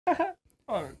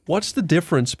What's the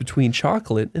difference between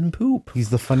chocolate and poop? He's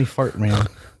the funny fart man.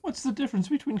 What's the difference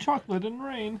between chocolate and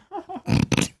rain?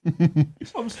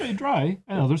 Some stay dry,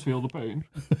 and others feel the pain.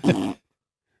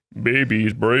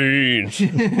 Baby's brains.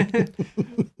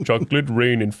 Chocolate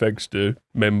rain infects the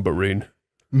membrane.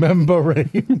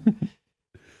 Membrane.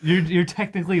 You're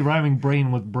technically rhyming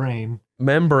brain with brain.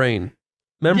 Membrane.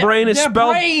 Membrane is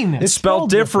spelled. Brain. It's spelled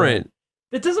different.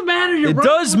 It doesn't matter. It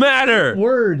does matter.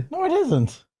 Word. No, it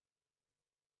isn't.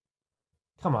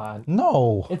 Come on.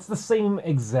 No. It's the same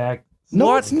exact. No,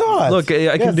 What? it's not. Look,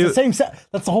 I can do the same.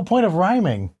 That's the whole point of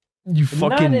rhyming. You fucking.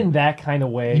 Not in that kind of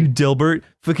way. You Dilbert.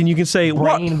 Fucking. You can say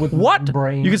Brain what? with What?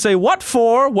 brain. You can say what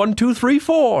for? 1, 2, 3,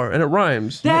 4, and it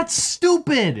rhymes. That's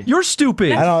stupid. You're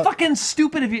stupid. That's fucking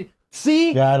stupid. If you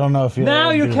see. Yeah, I don't know if you. Now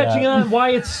you're catching on why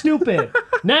it's stupid.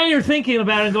 Now you're thinking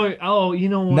about it and going, oh, you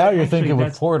know what? Now you're actually, thinking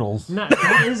with portals.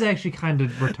 That is actually kind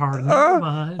of retarded. Come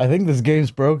on. I think this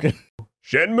game's broken.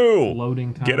 Shenmue,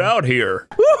 Loading time. get out here.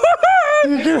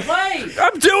 Play.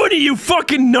 I'm doing it, you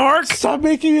fucking narc. Stop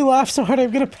making me laugh so hard. I'm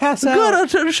gonna pass out. God, I'm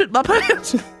trying to shit my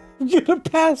pants. I'm gonna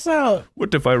pass out.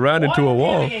 What if I ran into a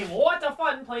wall? What a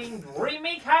fun playing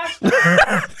Dreamcast.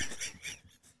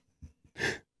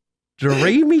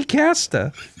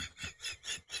 Dreamcasta.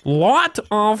 Lot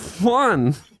of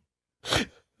fun.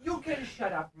 You can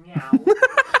shut up now.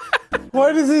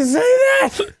 Why does he say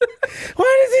that?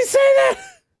 Why does he say that?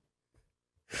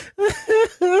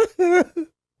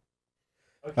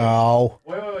 Okay. Oh.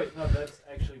 Wait. No, that's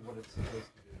actually what it's supposed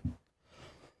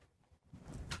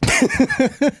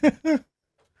to do.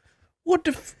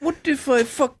 What if I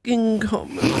fucking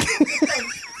come?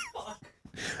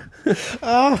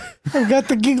 Oh, I've got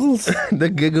the giggles. The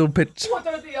giggle pitch. What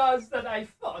are the odds that I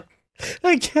fuck?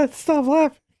 I can't stop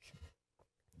laughing.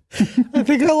 I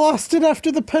think I lost it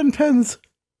after the pens.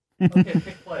 Okay,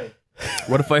 pick play.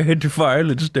 What if I hit your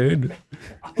file instead?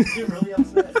 I'll be really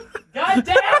upset. God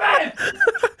damn it!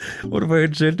 What if I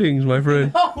hit settings, my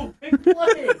friend? No, pick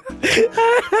play.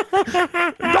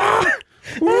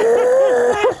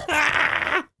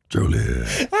 Julie.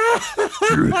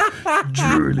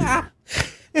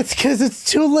 It's because it's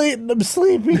too late and I'm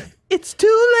sleepy. It's too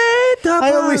late.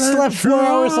 I only slept 4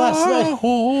 hours last night.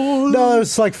 No, it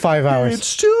was like 5 hours.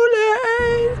 It's too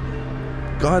late.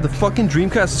 God, the fucking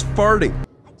Dreamcast is farting.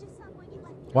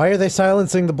 Why are they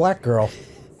silencing the black girl?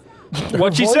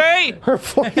 What'd she say? Her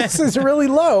voice is really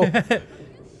low.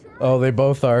 Oh, they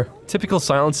both are. Typical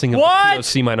silencing of What? the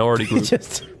POC minority group.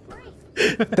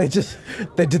 They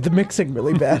did the mixing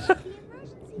really bad.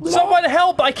 Someone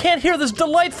help! I can't hear this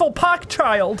delightful pock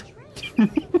child.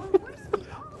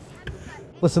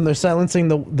 Listen, they're silencing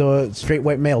the straight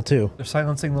white male too. They're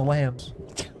silencing the lambs.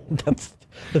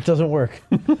 That doesn't work.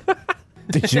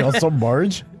 Did you also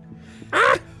Marge?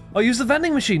 Oh, use the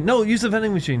vending machine. No, use the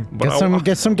vending machine. Get some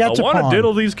gachapon. I want to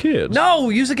diddle these kids. No,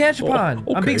 use a gachapon.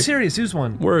 Oh, I'm being okay. serious. Use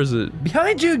one. Where is it?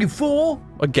 Behind you, you fool.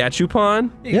 A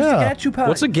gachupon? Use Yeah. a gachapon.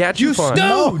 What's a gachupon? You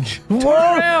stooge. Whoa!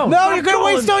 Turn around. No, Stop you're gonna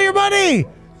going. waste all your money.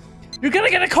 You're gonna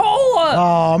get a cola.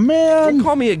 Oh man! Don't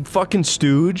call me a fucking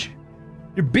stooge.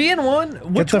 You're being one.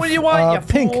 Which Get the one do you want? You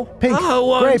pink, fool. pink, I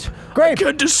want, grape. I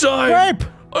can't decide. Grape.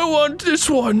 I want this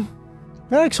one.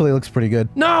 That actually looks pretty good.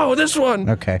 No, this one.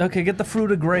 Okay. Okay, get the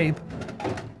Fruita grape.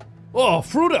 Oh,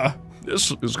 Fruita.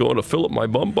 This is going to fill up my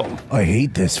bum bum. I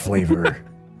hate this flavor.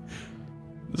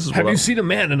 This is Have what you I'm- seen a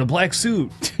man in a black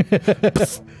suit?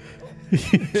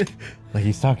 Like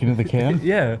he's talking to the can?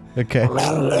 Yeah. Okay.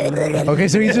 Okay,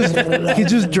 so he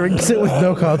just drinks it with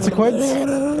no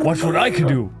consequence? Watch what I can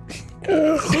do.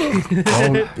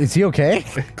 Oh, is he okay?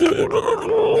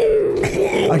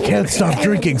 I can't stop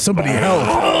drinking. Somebody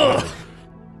help.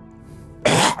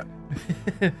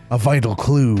 A vital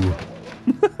clue.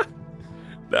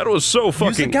 That was so Use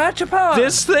fucking. the gachapon.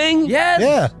 This thing? Yes.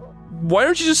 Yeah. Why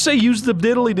don't you just say use the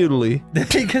diddly doodly?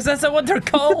 Because that's not what they're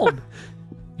called.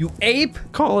 You ape.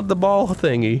 Call it the ball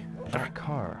thingy. Our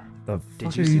car. The Did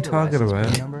fuck you are see you the talking license about?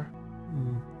 plate number?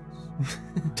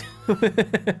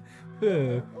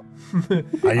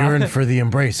 I yearn for the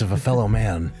embrace of a fellow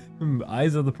man.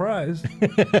 Eyes of the prize.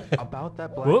 About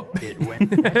that black. Whoop. It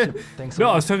went. Thanks a No, I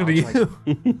lot. was talking to you.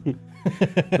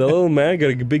 The little man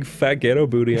got a big fat ghetto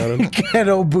booty on him.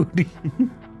 Ghetto booty.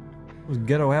 Let's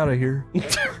ghetto out of here.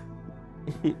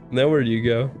 Now where do you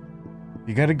go?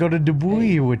 You gotta go to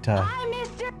Dubuis with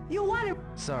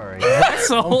Sorry.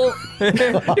 Asshole.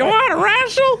 You want a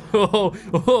wrestle?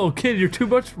 Oh, kid, you're too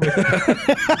much for me.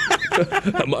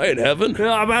 Am I in heaven? No,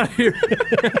 I'm out of here.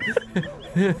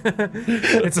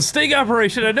 It's a sting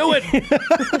operation. I knew it.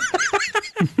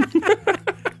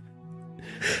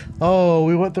 Oh,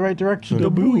 we went the right direction.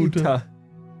 The boot.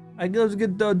 I gotta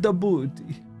get the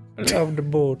booty. love the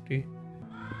boaty.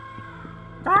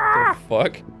 What the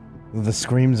fuck? The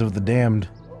screams of the damned.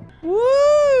 Woo!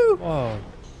 Whoa.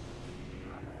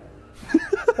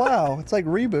 Wow, it's like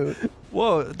Reboot.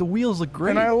 Whoa, the wheels look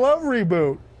great. And I love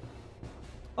Reboot.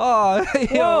 Oh,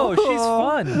 Whoa, she's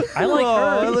fun. I like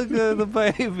her. Look at the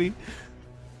baby.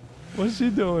 What's she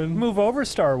doing? Move over,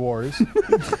 Star Wars.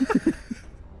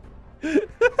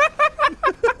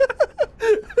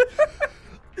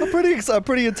 I'm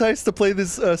pretty enticed to play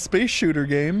this space shooter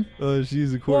game. Oh,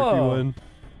 she's a quirky Whoa. one.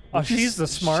 Oh, she's the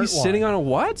smart She's one. sitting on a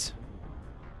what?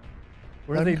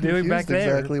 What are they doing back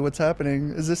there? Exactly what's happening.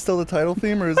 Is this still the title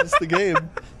theme or is this the game?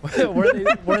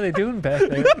 what are they doing back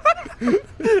there?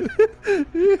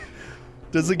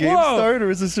 Does the game Whoa. start or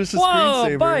is this just a Whoa,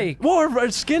 screensaver? bike! Whoa,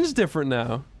 her skin's different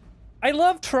now. I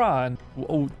love Tron.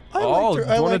 Oh, I oh, liked her-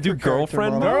 do I you want to liked do her character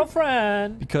girlfriend model. mode?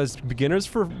 Girlfriend. Because beginners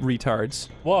for retards,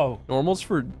 Whoa. normals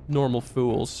for normal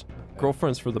fools,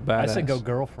 girlfriends for the badass. I said go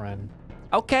girlfriend.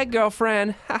 Okay,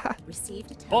 girlfriend.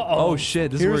 Received a Oh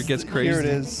shit, this is where it gets crazy. Here it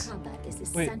is.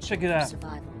 Wait, check it out.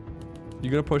 You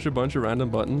gonna push a bunch of random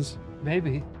buttons?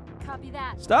 Maybe. Copy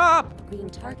that. Stop! Green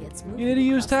targets. You need to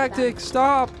use tactics.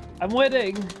 Stop! I'm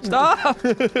winning. Stop!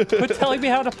 Quit telling me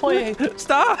how to play.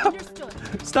 Stop! Understood.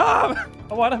 Stop!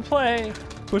 I want to play.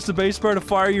 Push the base bar to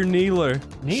fire your needler.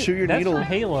 Shoot your That's needle. from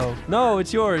Halo. No,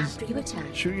 it's yours. After you attack,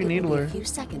 Shoot your it will be needler. a few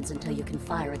seconds until you can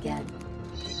fire again.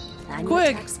 Plan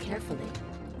Quick. your attacks carefully.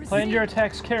 Plan your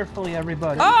attacks carefully,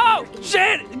 everybody. Oh!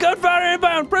 Shit! Gunfire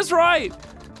inbound! Press right!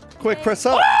 Quick, press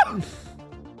up.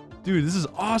 Dude, this is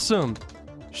awesome.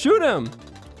 Shoot him!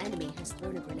 Enemy has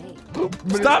thrown a grenade.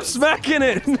 Stop smacking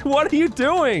it! What are you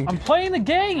doing? I'm playing the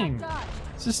game.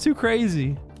 This is too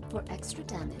crazy. For extra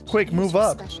damage. Quick, use move your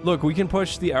up. special- Look, we can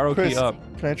push the arrow Chris, key up.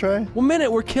 can I try? 1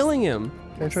 minute, we're killing him.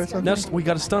 Can I try something? Now we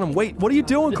gotta stun him. Wait, what are you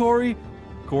doing, Corey?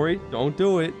 Corey, don't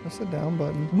do it. Press the down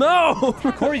button. No!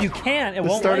 Corey, you can't. It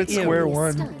Let's won't start let at you. square Enemy one.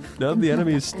 is stunned. Now the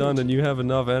enemy is stunned and you have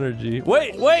enough energy.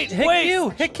 Wait, wait, Hit wait! Q.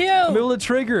 Hit Q. I'm able to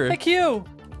trigger. Hit Q.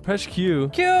 Press Q.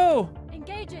 Q.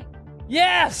 Engaging.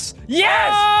 Yes.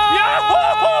 Yes.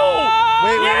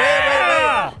 Wait, wait,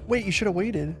 Yeah! wait. Wait, you should have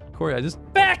waited. Corey, I just...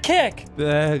 Back kick.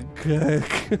 Back.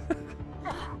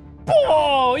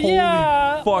 Oh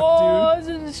yeah. fuck, oh,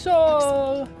 dude. This is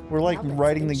so We're like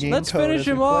writing the game Let's code finish as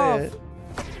we him play off. it.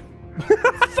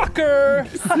 fucker.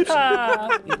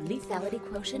 Your lethality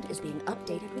quotient is being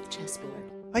updated with chessboard.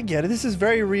 I get it. This is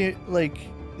very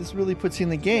this really puts you in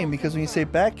the game because when you say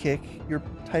back kick, you're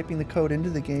typing the code into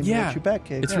the game to Yeah. let you back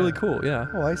kick. It's really cool, yeah.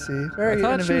 Oh, I see. I Very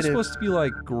thought she was innovative. supposed to be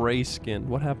like gray skinned.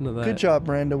 What happened to that? Good job,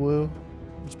 Miranda Wu.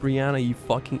 It's Brianna, you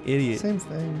fucking idiot. Same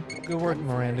thing. Good work,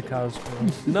 Miranda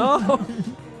Cosgrove. No! I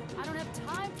don't have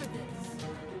time for this.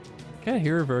 Can't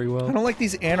hear her very I well. don't like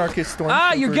these anarchist stormtroopers.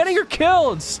 Ah, you're getting her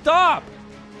killed! Stop!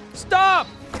 Stop!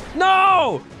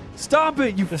 No! Stop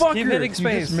it, you Just fucker! keep hitting You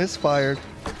space. just misfired.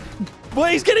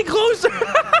 Wait, he's getting closer!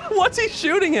 What's he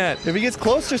shooting at? If he gets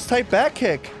close, just type back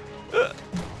kick.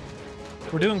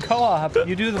 We're doing co-op.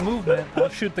 You do the movement. I'll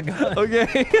shoot the gun.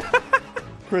 Okay.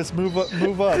 Chris, move up,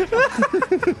 move up.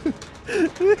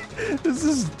 This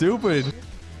is stupid.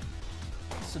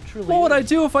 This truly What would I is.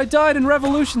 do if I died in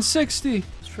Revolution 60?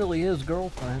 This truly is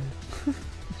girlfriend.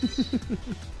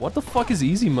 What the fuck is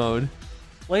easy mode?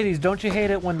 Ladies, don't you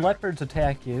hate it when leopards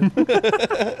attack you?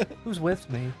 Who's with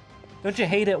me? Don't you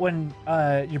hate it when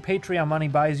your Patreon money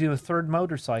buys you a third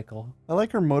motorcycle? I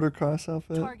like her motocross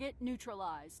outfit. Target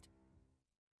neutralized.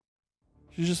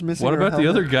 She's just missing What her about the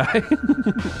other helmet. guy?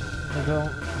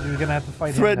 You're gonna have to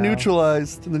fight Threat him now.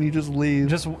 neutralized, and then you just leave.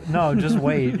 Just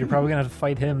wait. You're probably gonna have to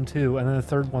fight him too, and then the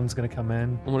third one's gonna come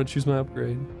in. I'm gonna choose my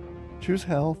upgrade. Choose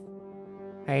health.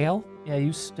 Hail? Yeah,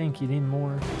 you stink. You need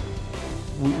more.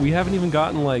 We haven't even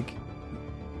gotten like...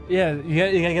 Yeah, you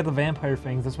gotta get the vampire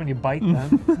fangs. That's when you bite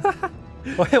them.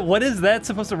 What is that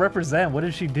supposed to represent? What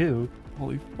does she do?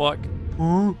 Holy fuck.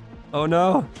 Oh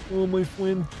no. Oh, my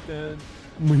friend's dead.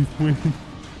 My friend.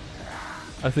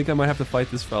 I think I might have to fight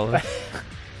this fella.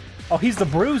 Oh, he's the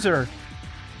bruiser.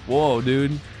 Whoa,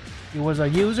 dude. He was a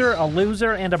user, a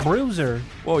loser, and a bruiser.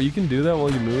 Whoa, you can do that while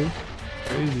you move?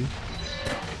 Crazy.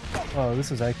 Oh,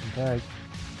 this is action packed.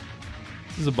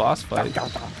 This is a boss fight.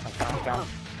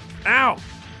 Ow!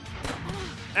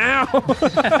 Ow!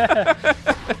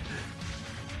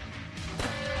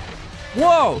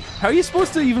 Whoa! How are you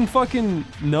supposed to even fucking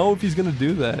know if he's gonna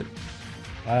do that?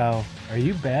 Wow. Are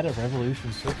you bad at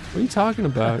Revolution 6? What are you talking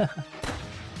about?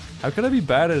 How could I be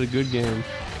bad at a good game?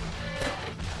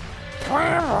 See,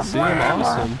 I'm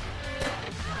awesome.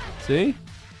 See?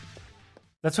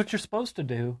 That's what you're supposed to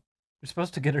do. You're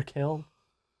supposed to get her killed.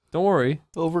 Don't worry.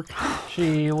 Over.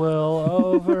 She will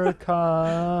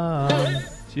overcome.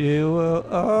 She will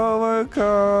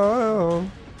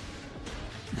overcome.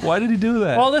 Why did he do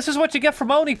that? Well, this is what you get from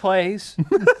OneyPlays.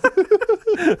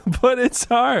 But it's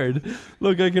hard.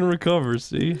 Look, I can recover,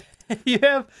 see? You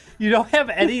don't have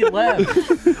any left.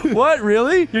 What,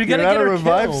 really? You're gonna You're get out of her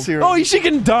revive killed. serum. Oh, she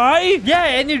can die? Yeah,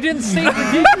 and you didn't save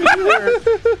the game either.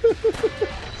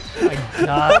 My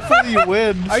God. Hopefully you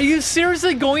win. Are you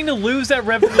seriously going to lose at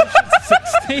Revolution 60?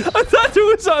 I thought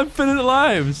it was infinite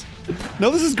lives. No,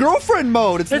 this is girlfriend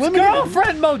mode. It's It's limited.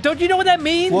 girlfriend mode. Don't you know what that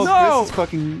means? Well, No. Chris is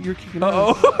fucking. You're kicking out.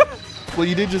 Uh-oh. Well,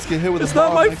 you did just get hit with It's a not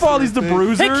bomb my next to fault your he's the face.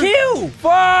 bruiser. Hey, Q!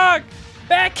 Fuck!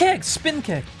 Back kick, spin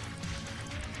kick.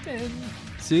 Spin.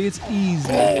 See, it's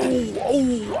easy.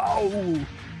 Oh.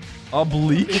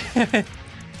 Oblique.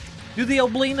 Do the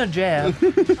Oblina jab.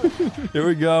 Here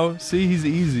we go. See, he's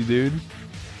easy, dude.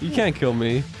 You can't kill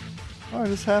me. Oh,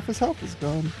 just half his health is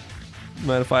gone.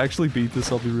 Man, if I actually beat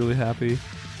this, I'll be really happy.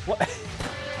 What?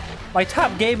 My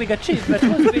top gaming achievement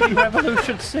was beating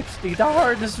Revolution 60, the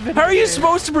hardest video How are you game.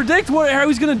 supposed to predict how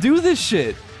he's gonna do this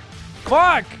shit?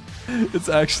 Fuck! It's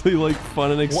actually like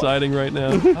fun and exciting right now.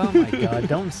 Oh my God,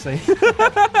 don't say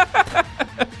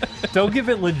Don't give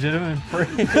it legitimate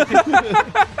praise.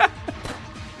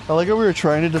 I like how we were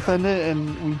trying to defend it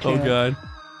and we Oh can't. god.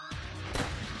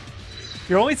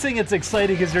 You're only saying it's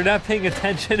exciting because you're not paying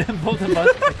attention and both of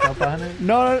us picked up on it.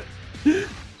 No,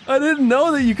 I didn't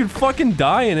know that you could fucking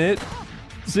die in it.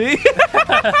 See?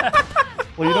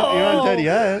 well, you're not dead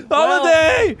yet.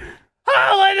 Holiday!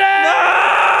 Holiday!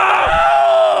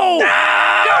 No!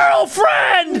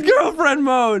 Girlfriend! Girlfriend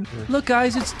mode! Look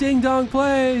guys, it's Ding Dong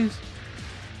Plays!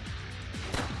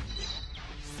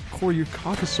 Corey, your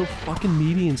cock is so fucking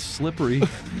meaty and slippery.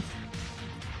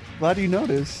 Glad you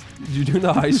noticed. Did you do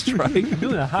the high strike?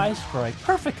 Doing a high strike.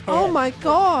 Perfect hit. Oh my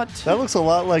god! That looks a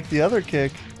lot like the other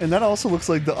kick, and that also looks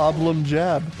like the oblong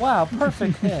jab. Wow,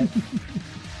 perfect hit.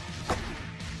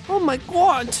 Oh my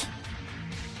god!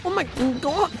 Oh my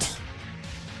god!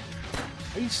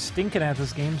 Why are you stinking at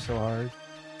this game so hard?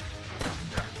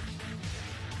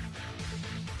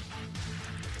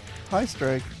 High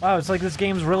strike. Wow, it's like this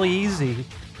game's really easy.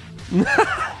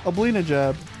 Oblina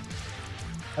jab.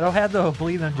 I don't have the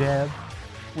Oblina jab.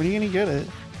 When are you gonna get it?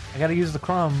 I gotta use the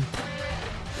crumb.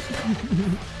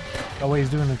 Oh wait, he's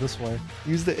doing it this way.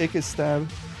 Use the Ica stab.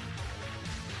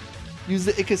 Use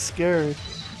the Ica scare.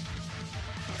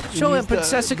 Show Use him,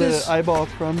 Princessicus. The eyeball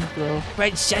crumb throw.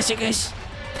 Princessicus!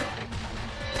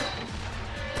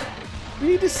 We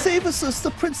need to save us,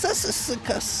 the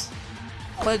Princessicus.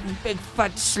 Big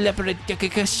fat slippery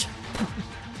dickus.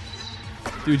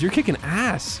 Dude, you're kicking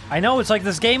ass. I know, it's like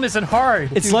this game isn't hard.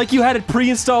 It's like you had it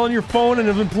pre-installed on your phone and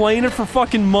have been playing it for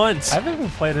fucking months. I haven't even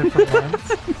played it for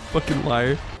months. Fucking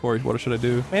liar. Corey, what should I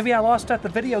do? Maybe I lost at the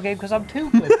video game because I'm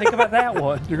too good. Think about that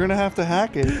one. You're gonna have to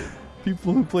hack it.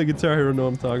 People who play Guitar Hero know what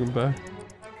I'm talking about.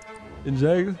 And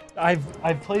Jag,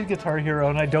 I've played Guitar Hero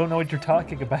and I don't know what you're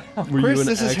talking about. were you Chris, an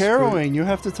this is expert? harrowing. You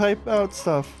have to type out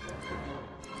stuff.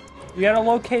 You gotta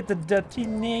locate the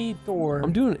detonator.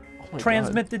 I'm doing it. Oh my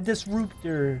Transmit the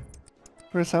disruptor.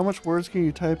 Chris, how much words can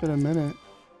you type in a minute? God.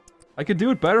 I could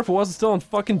do it better if it wasn't still on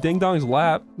fucking Ding Dong's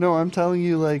lap. No, I'm telling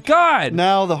you, like, God!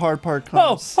 now the hard part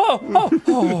Oh, comes.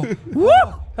 oh. Woo!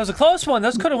 That was a close one.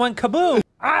 This could have went kaboom.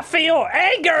 I feel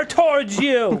anger towards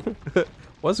you.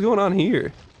 What's going on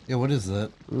here? Yeah, what is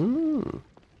that?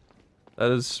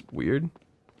 That is weird.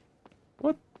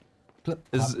 What? Clip,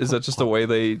 Is clop, that clip, just the clop. way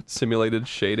they simulated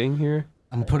shading here?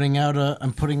 I'm putting out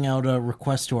a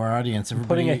request to our audience. Everybody,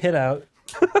 Putting a hit out.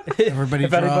 Everybody,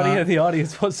 If anybody draw, in the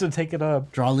audience wants to take it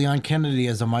up. draw Leon Kennedy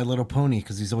as a My Little Pony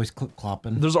because he's always clip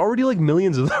clopping. There's already like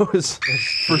millions of those,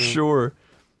 for sure.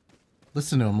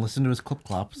 Listen to him. Listen to his clip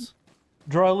clops.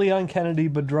 Draw Leon Kennedy,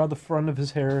 but draw the front of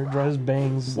his hair. Draw his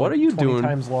bangs. What like are you 20 doing?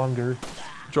 times longer.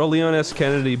 Draw Leon S.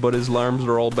 Kennedy, but his arms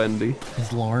are all bendy.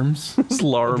 His larms. His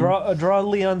larm. Draw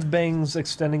Leon's bangs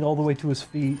extending all the way to his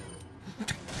feet.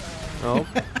 Oh,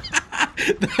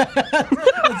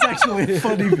 That's actually a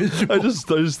funny visual. I just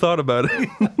thought about it.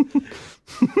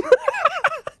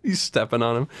 He's stepping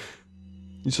on him.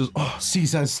 He says, "Oh, He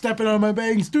says, stepping on my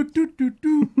bangs. Doo, doo, doo,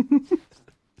 doo.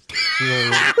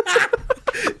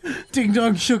 Ding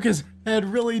Dong shook his head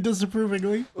really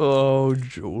disapprovingly. oh,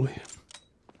 Julian."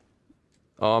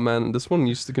 Oh man, this one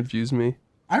used to confuse me.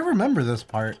 I remember this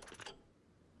part.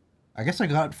 I guess I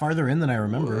got farther in than I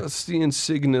remember. What's the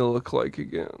insignia look like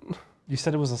again? You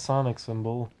said it was a Sonic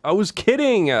symbol. I was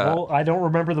kidding. Well, I don't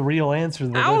remember the real answer to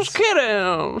this. I was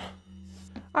kidding.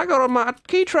 I go to my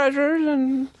key treasures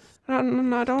and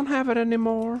I don't have it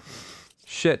anymore.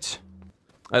 Shit.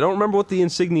 I don't remember what the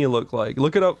insignia looked like.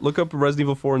 Look it up. Look up Resident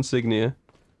Evil 4 insignia.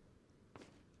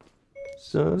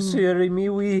 Siri me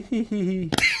wee.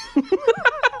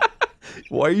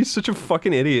 Why are you such a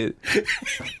fucking idiot?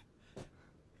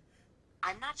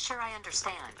 I'm not sure I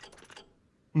understand.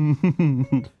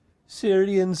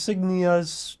 Siri insignia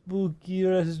spooky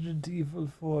Resident Evil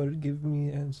 4. Give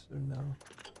me answer now.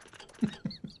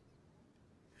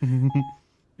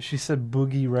 She said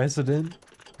boogie resident.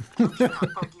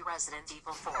 Boogie Resident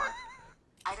Evil 4.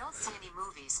 I don't see any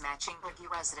movies matching Boogie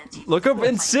Resident Evil. Look up 4.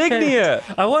 insignia.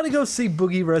 I want to go see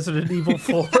Boogie Resident Evil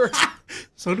 4.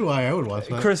 So do I would watch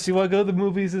that. Chris, you want to go to the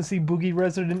movies and see Boogie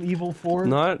Resident Evil 4?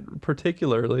 Not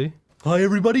particularly. Hi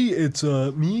everybody, it's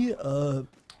me,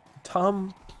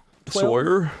 Tom 12.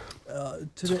 Sawyer.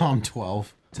 Today, Tom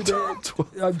 12. today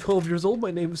I'm 12 years old,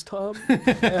 my name is Tom,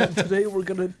 and today we're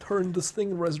gonna turn this thing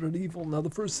in Resident Evil. Now the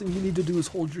first thing you need to do is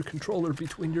hold your controller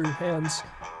between your hands.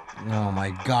 Oh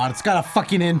my god, it's got a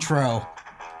fucking intro.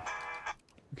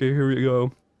 Okay, here we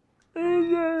go.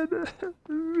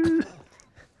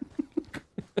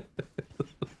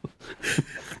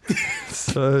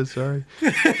 So sorry.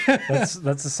 That's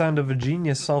the sound of a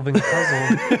genius solving a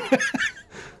puzzle.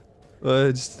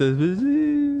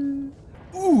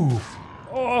 Ooh.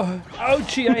 Oh,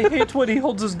 ouchie, I hate when he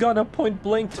holds his gun up point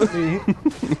blank to me.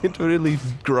 It really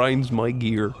grinds my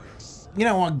gear. You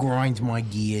know what grinds my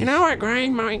gears? You know what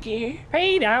grind my gear?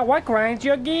 Hey now, what grinds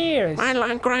your gears? I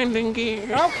like grinding gears.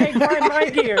 Okay, grind my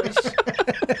gears.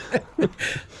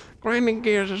 Grinding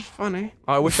gears is funny.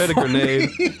 Oh, I wish I had a grenade.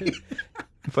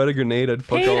 If I had a grenade, I'd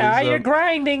fuck all these up. you're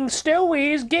grinding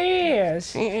Stewie's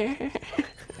gears. Die,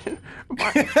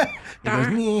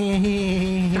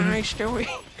 Stewie.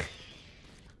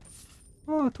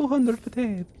 Oh, 200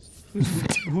 potatoes.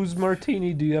 Whose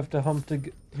martini do you have to hump to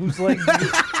get? Whose leg do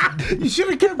you... You should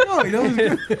have kept going. That was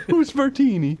good. Who's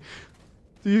martini?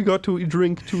 Do you got to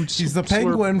drink to He's the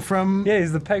penguin from. Yeah,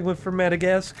 he's the penguin from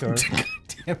Madagascar.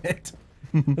 Damn it.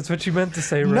 That's what you meant to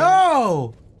say, right?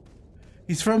 No!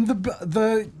 He's from the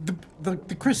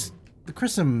Chris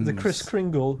The Kris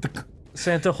Kringle.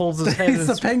 Santa holds his head He's and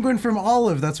the penguin from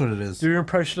Olive, that's what it is. do your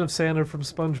impression of Santa from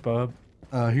SpongeBob.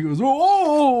 He goes,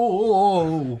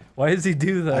 oh! Why does he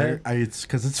do that? It's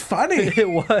because it's funny. It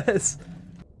was.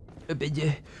 I bet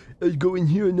you I'll go in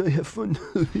here and I have fun.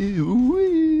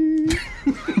 you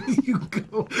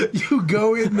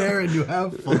go in there and you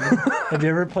have fun. Have you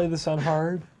ever played this on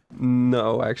hard?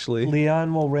 No, actually.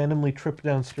 Leon will randomly trip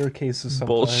down staircases sometimes.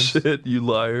 Bullshit, you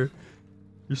liar.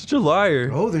 You're such a liar.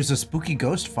 Oh, there's a spooky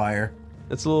ghost fire.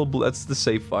 That's a little. That's the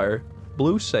safe fire.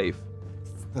 Blue safe.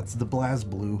 That's the Blaz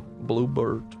Blue. Blue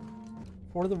bird.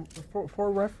 For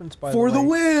reference, by For the the way.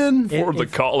 win! For the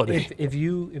colony. If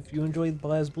you enjoy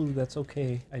BlazBlue, that's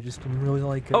okay. I just didn't really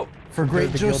like it. Oh, For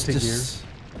great the Guilty justice.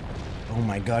 Oh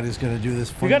my god, he's gonna do this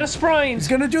funny. We got a sprint! He's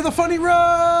gonna do the funny run!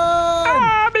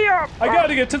 ah, me up! I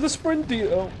gotta get to the sprint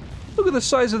deal. Look at the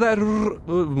size of that. That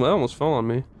almost fell on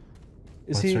me.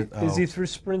 Is What's he her- is he oh. through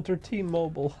Sprint or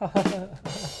T-Mobile?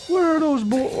 Where are those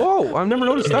Oh, I've never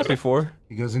noticed that before.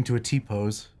 He goes into a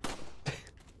T-pose.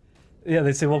 Yeah,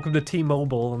 they say welcome to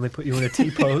T-Mobile, and they put you in a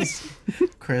T-pose.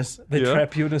 Chris, They Yeah.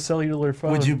 trap you in a cellular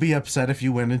phone. would you be upset if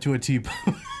you went into a T-pose?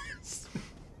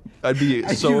 I'd be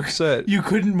so You- upset. You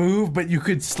couldn't move, but you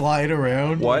could slide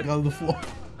around What? like, on the floor.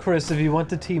 Chris, if you went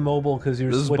to T-Mobile because you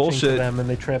were This is switching to bullshit. them and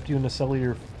they trapped you in a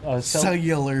cellular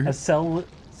Cellular.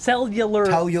 cellular Cellular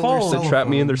phone. cell- They trapped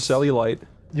me in their telephones. cellulite.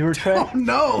 You were trapped. Oh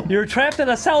no! You're trapped in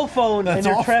a cell phone, That's and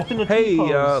you're awful. trapped in a Hey,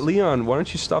 T-pose. Leon, why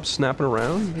don't you stop snapping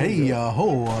around? Hey,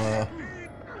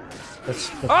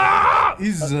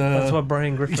 That's what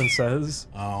Brian Griffin says.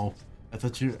 Oh, I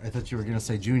thought you were gonna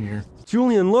say Junior.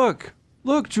 Julian, look!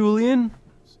 Look, Julian!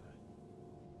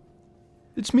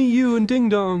 It's me, you, and Ding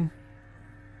Dong.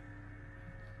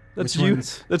 That's Which you.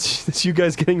 ones? That's you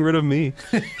guys getting rid of me.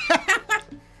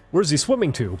 Where's he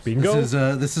swimming to? Bingo.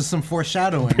 This is some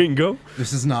foreshadowing. Bingo.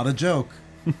 This is not a joke.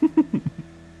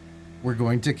 We're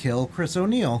going to kill Chris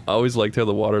O'Neill. I always liked how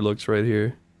the water looks right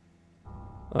here.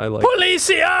 I like.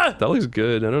 Policia! That looks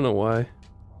good. I don't know why.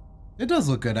 It does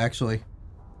look good, actually.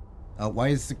 Why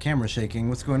is the camera shaking?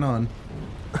 What's going on?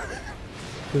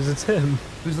 Because it's him.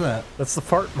 Who's that? That's the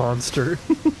fart monster.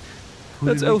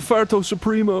 That's El Farto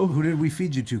Supremo. Who did we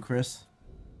feed you to, Chris?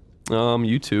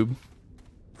 YouTube.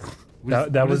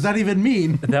 What that was- does that even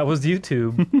mean? That was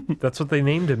YouTube. That's what they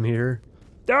named him here.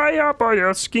 Daya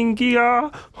baya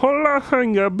skinkia, hola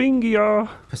hanga bingia.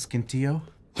 Pescintio?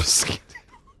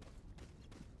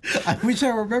 I wish I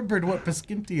remembered what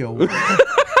Pescintio was.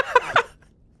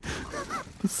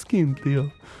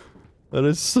 Pescintio. That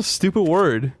is a stupid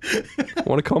word. I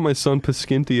want to call my son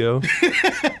Pescintio.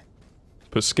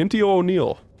 Pescintio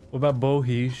O'Neill. What about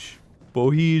Bohij?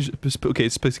 Bohij. Okay,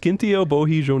 it's Pescintio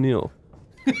Bohij O'Neill.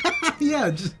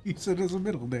 Yeah, just use it as a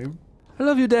middle name. I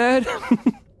love you, Dad.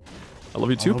 I love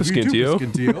you too, Piscintio.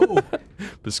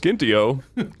 Piscintio.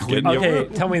 Getting you.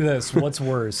 Okay, tell me this. What's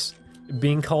worse?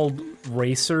 Being called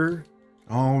Racer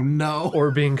Oh no.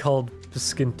 or being called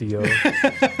Piscintio?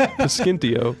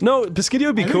 Piscintio. No, Piscintio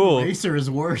would be I think cool. Racer is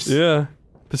worse. Yeah.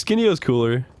 Piscintio's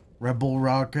cooler. Rebel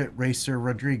Rocket Racer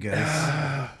Rodriguez.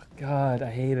 God, I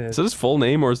hate it. Is that his full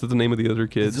name, or is that the name of the other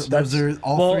kids? Those are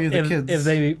all three of the kids. If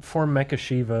they form Mecha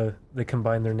Shiva, they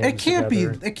combine their names it can't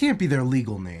together. be. It can't be their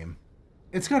legal name.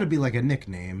 It's got to be like a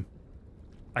nickname.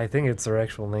 I think it's their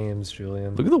actual names,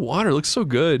 Julian. Look at the water. It looks so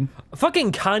good.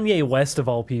 Fucking Kanye West of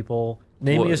all people,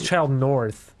 naming his child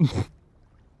North.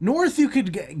 North, you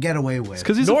could get away with.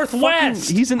 Because he's Northwest!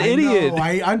 He's an idiot.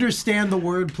 I understand the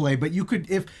wordplay, but you could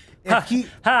if he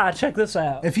Check this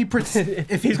out. if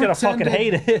He's gonna fucking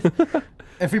hate it.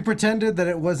 If he pretended that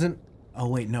it wasn't. Oh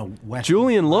wait, no. West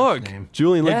Julian, look.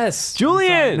 Julian, look. Yes.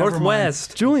 Julian. Never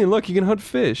Northwest. Julian, look. You can hunt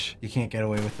fish. You can't get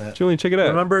away with that. Julian, check it out.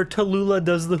 Remember Tallulah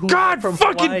does the hoop God from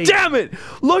fucking Hawaii. damn it!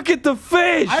 Look at the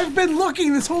fish. I've been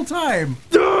looking this whole time.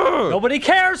 Nobody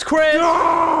cares, Chris.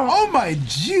 Oh my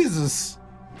Jesus!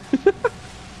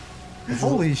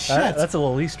 Holy shit! That's a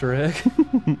little Easter egg.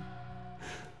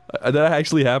 That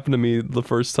actually happened to me the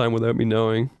first time without me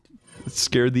knowing. It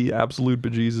scared the absolute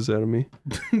bejesus out of me.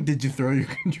 Did you throw your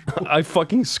control? I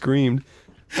fucking screamed.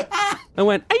 I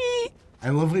went, "Aye!" I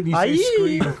love when you say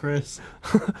scream, Chris.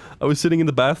 I was sitting in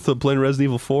the bathtub playing Resident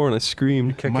Evil 4 and I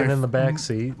screamed. Kicking in the back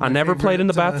seat. I never played in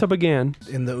the favorite, bathtub again.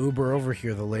 In the Uber over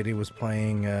here, the lady was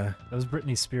playing. That was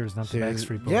Britney Spears, not the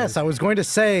Backstreet Boys. Yes, I was going to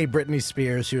say Britney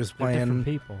Spears. She was They're different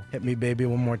playing people. "Hit Me, Baby,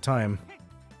 One More Time,"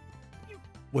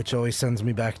 which always sends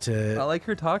me back to I like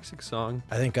her Toxic song.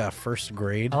 I think first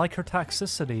grade. I like her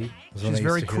toxicity. Was when She's I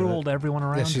very used to hear cruel that. to everyone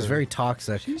around Yeah, she's her. very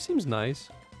toxic. She seems nice.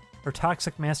 Her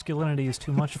toxic masculinity is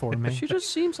too much for me. She just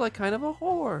seems like kind of a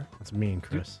whore. That's mean,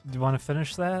 Chris. Do you want to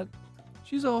finish that?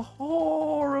 She's a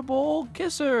horrible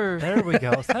kisser. There we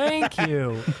go. Thank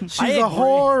you. She's I a agree.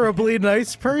 horribly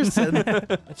nice person.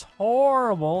 It's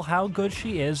horrible how good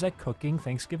she is at cooking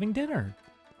Thanksgiving dinner.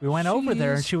 We went over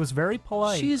there and she was very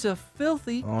polite. She's a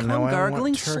filthy, Oh, now I cum-gargling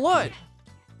want turkey. slut.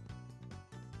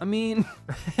 I mean,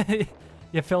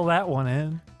 You fill that one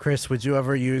in. Chris, would you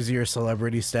ever use your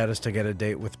celebrity status to get a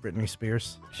date with Britney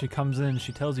Spears? She comes in,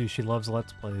 she tells you she loves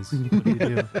Let's Plays. What do you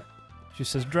do? She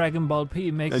says, Dragon Ball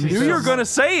P makes I me knew feel you were gonna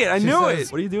say it. I knew says-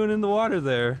 it. What are you doing in the water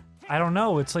there? I don't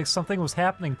know. It's like something was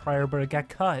happening prior, but it got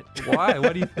cut. Why?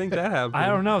 Why do you think that happened? I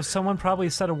don't know. Someone probably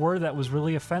said a word that was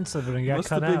really offensive and it got Must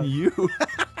cut have out. been you.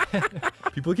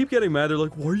 People keep getting mad. They're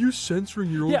like, "Why are you censoring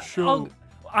your own show?"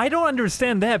 I don't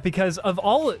understand that because of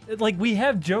all like we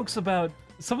have jokes about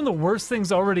some of the worst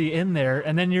things already in there,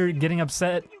 and then you're getting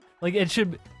upset. Like it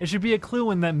should be a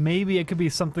clue in that maybe it could be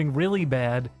something really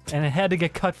bad, and it had to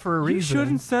get cut for a You reason.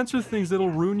 shouldn't censor things that'll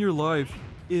ruin your life,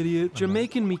 idiot. You're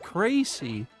making me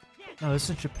crazy. No, this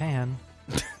is Japan.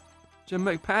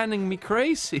 You're panning me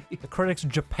crazy. The critics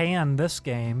Japan this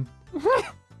game.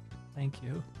 Thank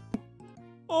you.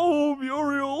 Oh,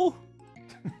 Muriel.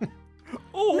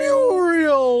 Oh,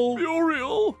 Muriel!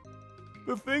 Muriel.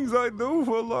 The things I do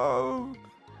for love.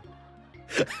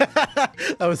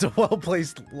 That was a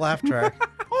well-placed laugh track.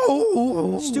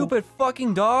 Oh! Stupid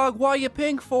fucking dog. Why you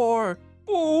pink for?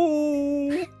 Oh.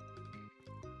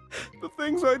 The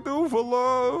things I do for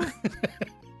love.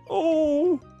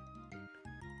 Oh.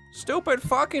 Stupid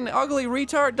fucking ugly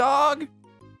retard dog.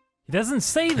 He doesn't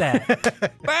say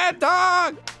that. Bad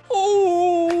dog.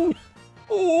 Oh.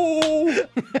 Oh.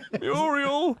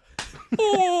 Muriel.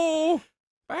 Oh.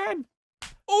 Bad.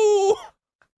 Oh.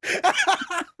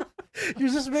 You're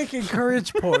just making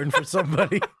courage porn for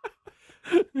somebody.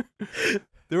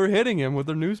 They were hitting him with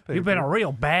their newspaper. You've been a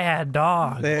real bad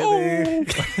dog. They're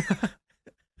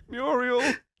Muriel.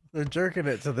 jerking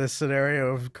it to this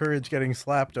scenario of courage getting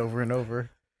slapped over and over.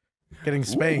 Getting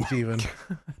spanked, even.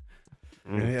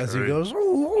 And as he goes,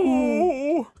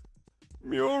 Oh.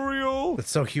 Muriel.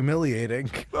 it's so humiliating.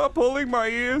 Stop pulling my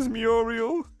ears,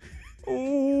 Muriel.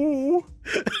 Oh.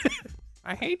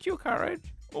 I hate you, Courage.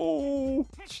 Oh.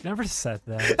 She never said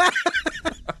that.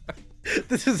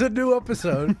 This is a new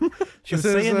episode. She was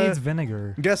This is, saying it needs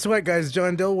vinegar. Guess what, guys?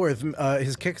 John Dilworth,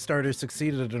 his Kickstarter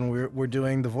succeeded, and we're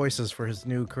doing the voices for his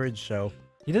new Courage show.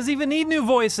 He doesn't even need new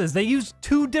voices. They use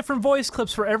 2 different voice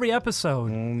clips for every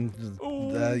episode.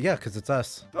 Yeah, because it's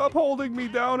us. Stop holding me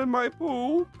down in my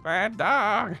pool. Bad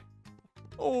dog.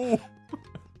 Oh.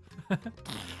 This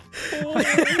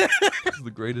is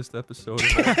the greatest episode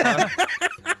of all time.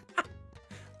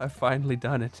 I've finally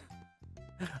done it.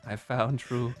 I found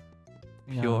true,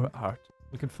 You pure know, art.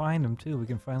 we can find him too. We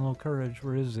can find little Courage.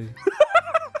 Where is he?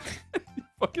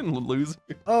 fucking loser.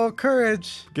 Oh,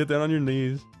 courage. Get down on your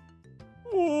knees.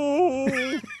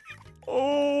 Oh,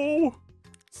 oh,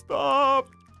 stop.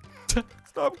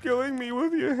 Stop killing me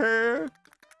with your hair.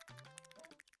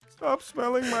 Stop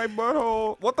smelling my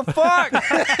butthole. What the fuck?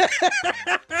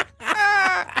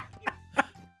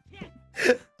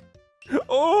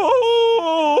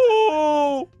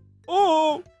 Oh,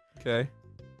 oh. Okay.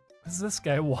 What does this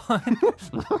guy want?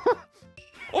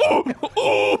 Oh,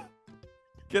 oh.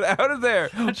 Get out of there.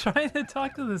 I'm trying to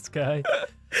talk to this guy.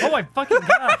 Oh my fucking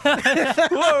god.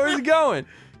 Whoa, where's he going?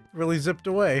 Really zipped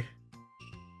away.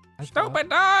 Stupid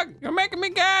dog, you're making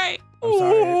me gay. I'm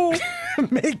sorry.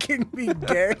 Making me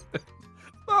gay.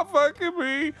 Stop fucking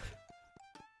me.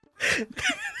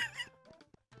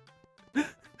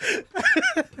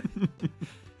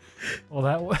 Well,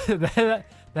 that one,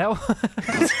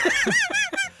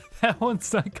 that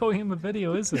one's not going in the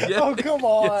video, is it? Yeah. Oh, come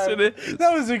on. Yes, it is.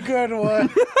 That was a good one.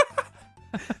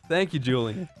 Thank you,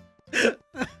 Julian.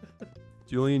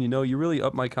 Julian, you know, you really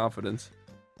up my confidence.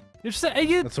 You're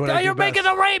saying That's what I do you're making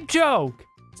best. a rape joke.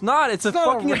 It's not, it's a not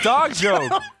a fucking rape dog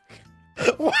joke.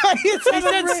 Why is He that said,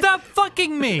 a rape? "Stop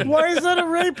fucking me." Why is that a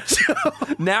rape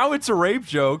joke? Now it's a rape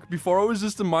joke. Before it was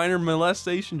just a minor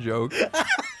molestation joke.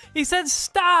 He said,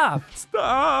 "Stop."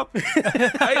 Stop.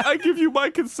 I give you my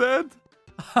consent.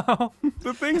 Oh,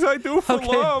 The things I do for Okay.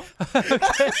 love.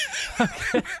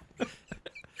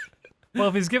 well,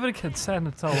 if he's giving consent,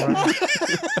 it's all right.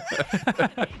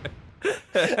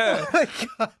 Oh my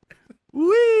god.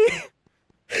 Wee.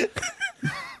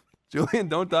 Julian,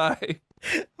 don't die.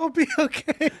 I'll be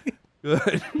okay.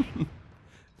 Good. If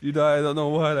you die, I don't know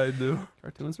what I'd do.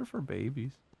 Cartoons are for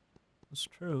babies. It's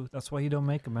true. That's why you don't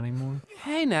make them anymore.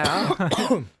 Hey now.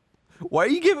 Why are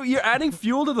you're adding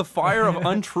fuel to the fire of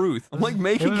untruth? I'm like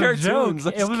making It was cartoons.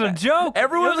 a joke. It was a joke.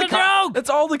 Everyone It was in a the joke. That's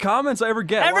all the comments I ever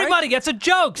get. Everybody gets a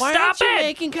joke. Why Stop aren't you it.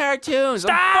 making cartoons?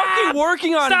 Stop. I'm fucking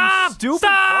working on it, Stop. you stupid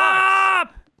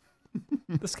Stop.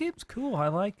 This game's cool. I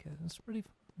like it. It's pretty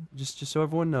fun. Just so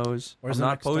everyone knows, Where's I'm the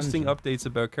not next posting dungeon? updates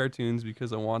about cartoons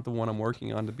because I want the one I'm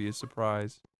working on to be a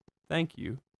surprise. Thank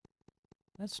you.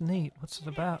 That's neat. What's it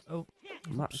about? Oh,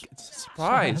 I'm not, oops. it's a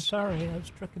surprise. Sorry, I was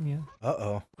tricking you.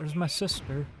 Uh-oh. There's my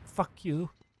sister. Fuck you.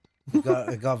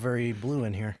 It got very blue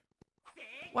in here.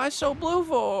 Why so blue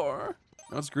for?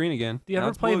 No, it's green again. Do you Now ever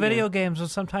it's play blue video again. games and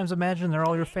sometimes imagine they're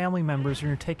all your family members and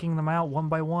you're taking them out one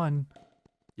by one?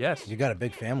 Yes. You got a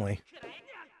big family.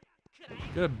 You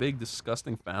got a big,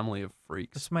 disgusting family of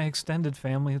freaks. It's my extended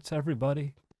family. It's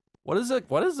everybody. What does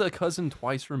a cousin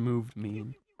twice removed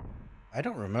mean? I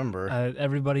don't remember.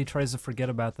 Everybody tries to forget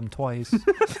about them twice.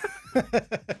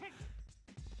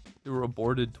 They were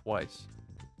aborted twice.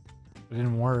 It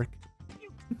didn't work.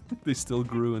 They still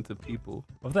grew into people.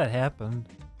 What if that happened?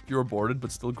 You were aborted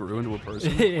but still grew into a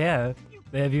person. Yeah.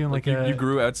 They have you in like, you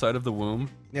grew outside of the womb.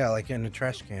 Yeah, like in a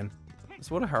trash can.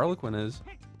 That's what a harlequin is.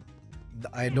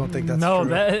 I don't think that's no,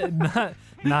 true. that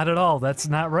not at all. That's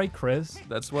not right, Chris.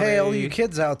 That's what Hey, a... all you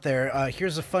kids out there,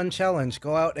 here's a fun challenge.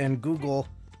 Go out and Google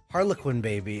Harlequin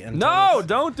Baby and No,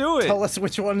 don't do it! tell us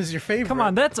which one is your favorite. Come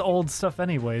on, that's old stuff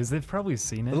anyways. They've probably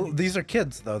seen it. These are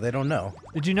kids, though. They don't know.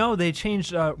 Did you know they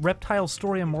changed Reptile's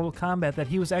story in Mortal Kombat that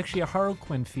he was actually a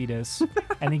Harlequin fetus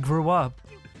and he grew up?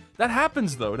 That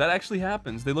happens, though. That actually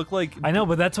happens. They look like... I know,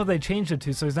 but that's what they changed it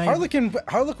to, so he's not even-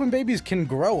 Harlequin babies can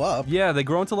grow up. Yeah, they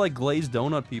grow into, like, glazed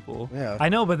donut people. Yeah. I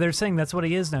know, but they're saying that's what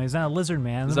he is now. He's not a lizard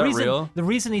man. Is the that reason, real? The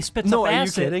reason he spits No, up are you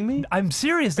acid. kidding me? I'm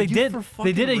serious. They you did. for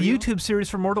They did a fucking real? YouTube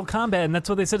series for Mortal Kombat, and that's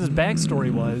what they said his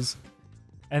backstory was.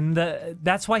 And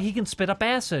that's why he can spit up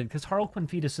acid, because Harlequin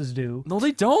fetuses do. No,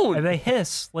 they don't! And they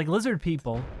hiss like lizard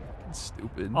people.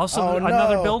 Stupid. Also, Oh,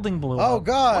 another no. building blew Oh, up. What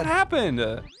God. happened?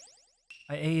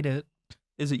 I ate it.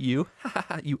 Is it you?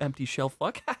 You empty shell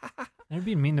fuck. They're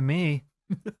being mean to me.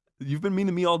 You've been mean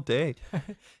to me all day.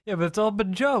 Yeah, but it's all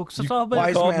been jokes. It's all been.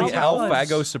 wise Called man's me Al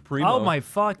Alphago Supremo. Oh my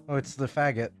fuck! Oh, it's the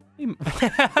faggot.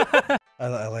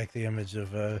 I like the image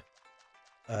of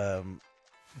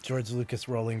George Lucas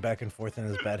rolling back and forth in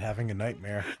his bed having a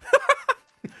nightmare.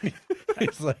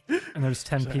 He's like, And there's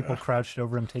 10 people crouched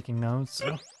over him taking notes.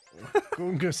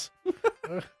 Gungus.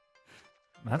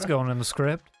 That's going in the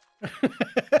script.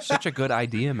 Such a good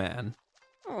idea, man.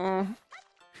 Oh.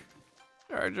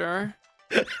 Jar Jar.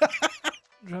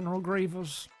 General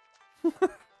Grievous.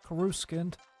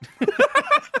 Karuskind.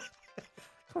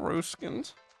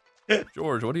 Karuskins.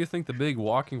 George, what do you think the big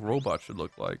walking robot should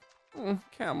look like?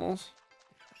 Camels.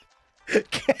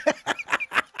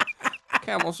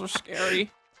 Camels are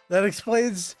scary. That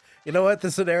explains. You know what?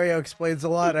 This scenario explains a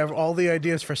lot. All the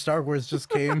ideas for Star Wars just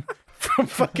came from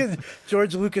fucking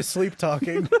George Lucas sleep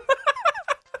talking.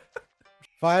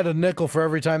 If I had a nickel for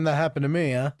every time that happened to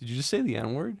me, huh? Did you just say the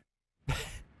N-word?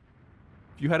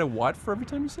 You had a what for every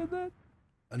time you said that?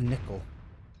 A nickel.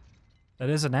 That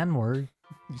is an N-word.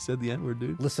 You said the N-word,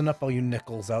 dude. Listen up, all you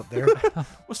nickels out there.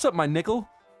 What's up, my nickel?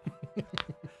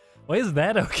 Why is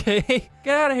that okay?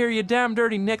 Get out of here, you damn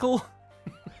dirty nickel.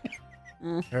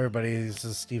 Everybody, this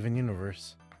is Steven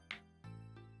Universe.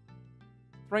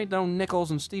 Right down nickels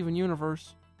in Steven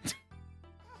Universe.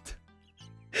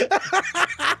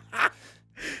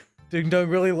 Ding Dong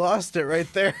really lost it right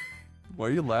there. Why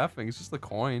are you laughing? It's just a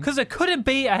coin. Because it couldn't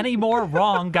be any more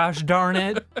wrong, gosh darn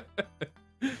it.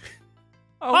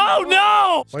 Oh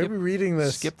no! Why are we reading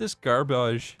this? Skip this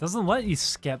garbage. Doesn't let you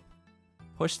skip.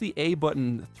 Push the A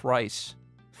button thrice.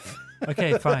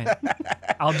 Okay, fine.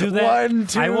 I'll do that. 1,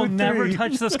 2, I will never 3.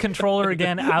 touch this controller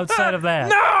again outside of that.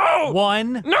 No!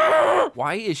 1. No!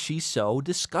 Why is she so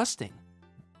disgusting?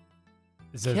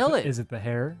 Kill it. Is it the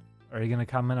hair? Are you gonna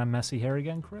comment on messy hair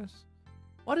again, Chris?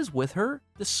 What is with her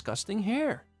disgusting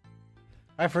hair?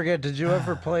 I forget, did you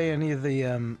ever play any of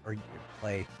the,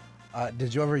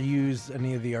 did you ever use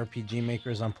any of the RPG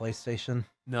makers on PlayStation?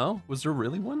 No? Was there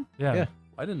really one? Yeah.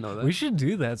 I didn't know that. We should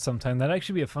do that sometime. That'd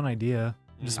actually be a fun idea.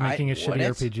 Just making a shitty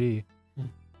RPG.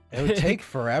 It would take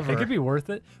forever. It could be worth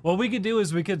it. What we could do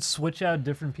is we could switch out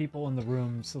different people in the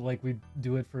room. So like we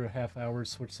do it for a half hour,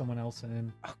 switch someone else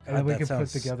in, Oh, and then we that could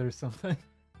sounds... put together something.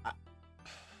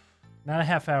 Not a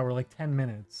half hour, like 10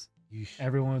 minutes.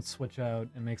 Everyone would switch out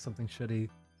and make something shitty.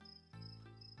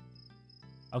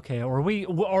 Okay, or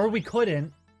we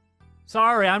couldn't.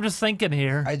 Sorry, I'm just thinking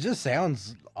here. It just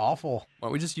sounds awful. Why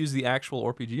don't we just use the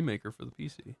actual RPG maker for the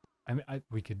PC? I mean,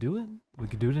 we could do it. We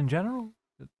could do it in general.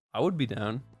 I would be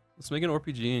down. Let's make an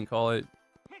RPG and call it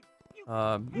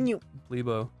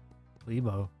Plebo.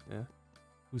 Plebo. Yeah.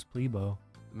 Who's Plebo?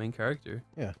 The main character.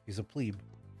 Yeah, he's a plebe.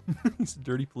 He's a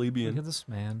dirty plebeian. Look at this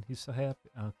man. He's so happy.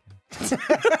 Okay.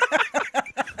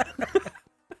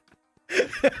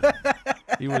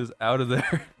 He was out of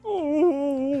there.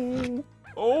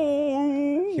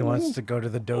 He wants to go to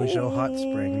the Dojo Hot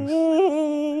Springs.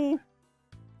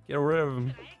 Get rid of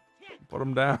him. Put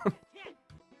him down.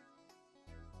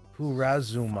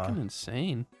 Purazuma. Fucking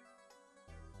insane.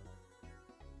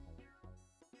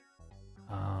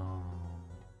 Oh.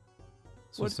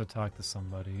 Supposed to talk to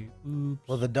somebody. Oops.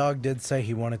 Well, the dog did say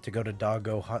he wanted to go to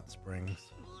Doggo Hot Springs.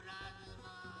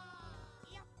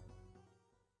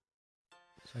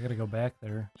 So I gotta go back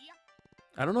there.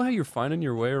 I don't know how you're finding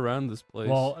your way around this place.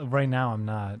 Well, right now I'm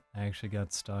not. I actually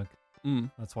got stuck.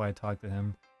 That's why I talked to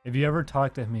him. If you ever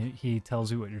talk to him, he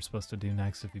tells you what you're supposed to do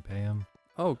next if you pay him.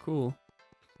 Oh, cool.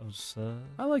 So,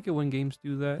 I like it when games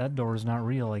do that. that door is not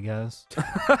real, I guess.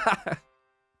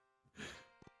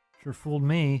 Sure fooled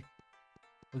me.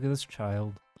 Look at this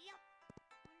child.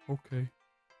 Okay.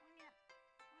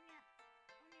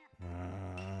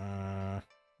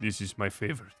 This is my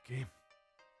favorite game.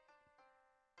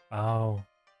 Oh,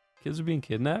 Kids are being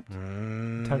kidnapped?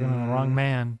 talking to the wrong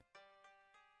man.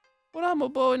 But I'm a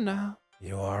boy now.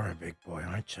 You are a big boy,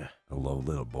 aren't you? Hello,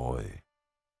 little boy.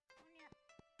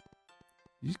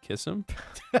 You just kiss him?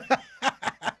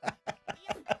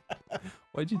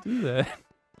 Why'd you do that?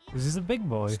 Because he's a big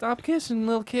boy. Stop kissing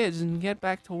little kids and get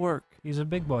back to work. He's a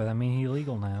big boy. That means he's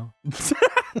legal now.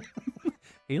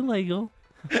 Illegal.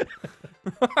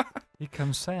 He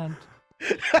consent.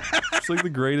 It's like the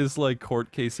greatest like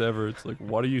court case ever. It's like,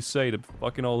 what do you say to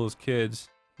fucking all those kids?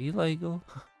 Illegal.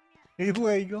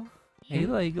 Illegal.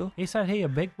 Illegal. He said he a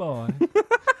big boy.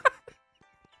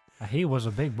 He was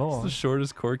a big It's boy. the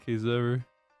shortest court case ever.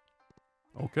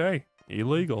 Okay.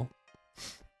 Illegal.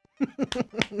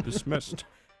 Dismissed.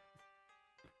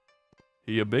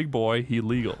 He a big boy, he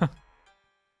legal.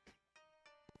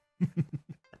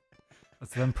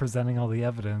 That's them presenting all the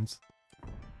evidence.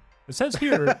 It says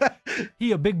here,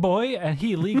 he a big boy and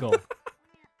he legal.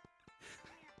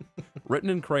 Written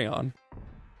in crayon.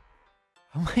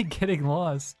 How am I getting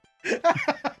lost? You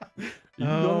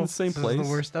can go to the same place. This is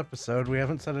the worst episode. We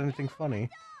haven't said anything funny.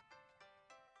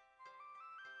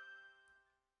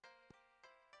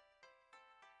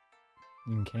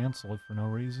 You can cancel it for no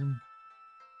reason.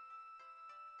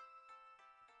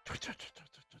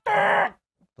 The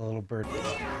little bird.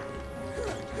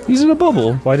 He's in a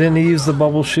bubble. Why didn't he use the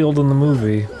bubble shield in the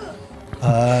movie?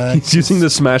 He's using the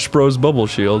Smash Bros. Bubble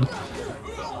shield.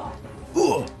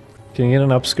 Can you get an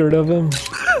upskirt of him?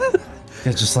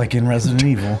 It's just like in Resident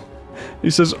Evil.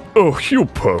 He says, "Oh, you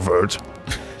pervert."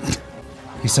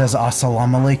 He says,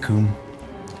 Assalamu alaikum.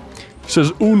 He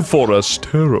says, "Un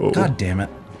forastero." God damn it.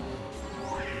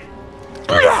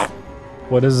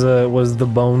 What is what does the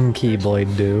bone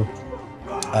keyblade do?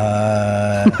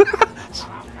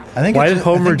 I think. Why it's did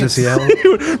Homer I think just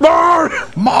it's- yell?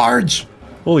 Marge?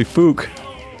 Holy fook.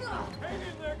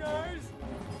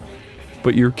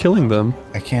 But you're killing them.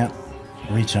 I can't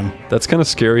reach him. That's kind of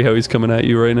scary how he's coming at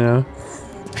you right now.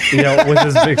 Yeah, with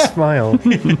his big smile.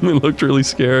 It looked really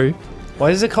scary.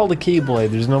 Why is it called a keyblade?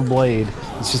 There's no blade.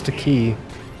 It's just a key.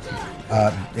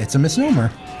 It's a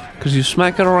misnomer. Because you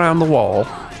smack it around the wall.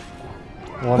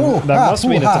 Well, that must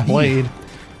mean it's a blade.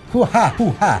 Hoo-ha,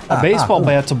 hoo-ha. A baseball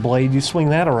bat's a blade. You swing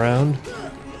that around.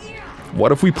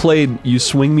 What if we played You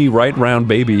Swing Me Right Round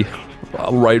Baby?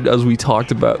 Right as we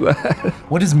talked about that.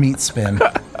 What is meat spin?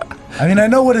 I mean, I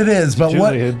know what it is, but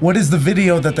Julian. what is the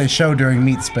video that they show during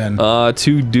meat spin?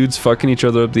 Two dudes fucking each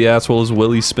other up the ass while his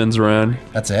willy spins around.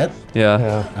 That's it? Yeah.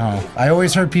 Yeah. Oh, I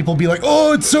always heard people be like,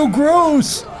 "Oh, it's so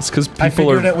gross." It's because I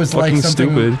people are figured it was fucking like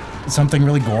something, stupid. something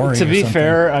really gory. To or be something.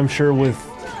 fair, I'm sure with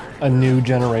a new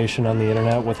generation on the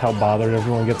internet, with how bothered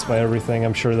everyone gets by everything,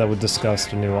 I'm sure that would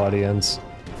disgust a new audience.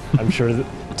 I'm sure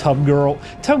that Tub Girl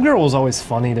was always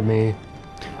funny to me.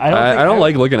 I don't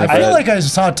like looking at I feel that. like I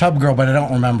saw Tub Girl, but I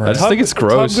don't remember. I just think it's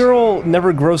gross. Tub Girl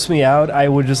never grossed me out. I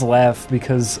would just laugh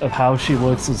because of how she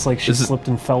looks. It's like she Is it- slipped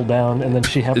and fell down, and then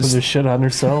she happened Is- to shit on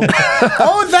herself.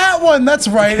 Oh, that one. That's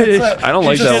right. I don't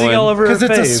like She's that shitting all one. over her Because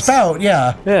it's a face. spout.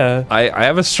 Yeah. Yeah. I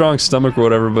have a strong stomach or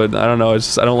whatever, but I don't know. It's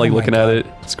just I don't like my looking God. at it.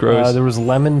 It's gross. There was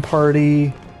Lemon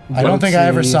Party. I don't think I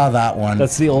ever Goatsy. saw that one.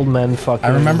 That's the old men fucking. I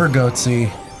remember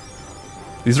Goatsy.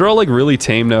 These are all like really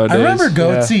tame nowadays. I remember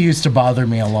Goatsy used to bother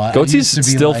me a lot. I used Goatsee's to be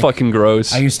still like- fucking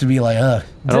gross. I used to be like, ugh.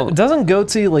 I don't- Doesn't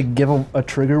Goatsy like give a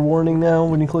trigger warning now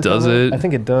when you click Does on it? I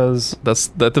think it does.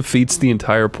 that defeats the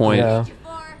entire point. Yeah.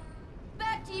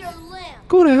 Back to your lamp.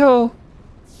 Go to hell.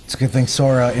 It's a good thing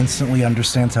Sora instantly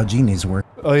understands how genies work.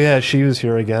 Oh yeah, she was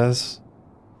here, I guess.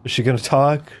 Is she gonna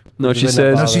talk? No, Or she did they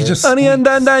says. not No, she bother? just. "Honey, and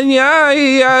dan- dan- yeah,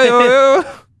 yeah, yeah,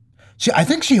 yeah." I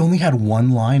think she only had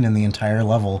one line in the entire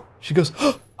level. She goes,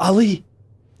 "Oh, Ali."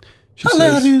 She says,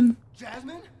 Aladdin.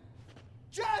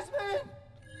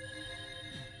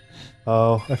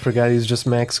 Oh, I forgot he's just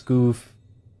Max Goof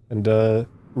and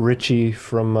Richie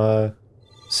from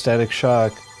Static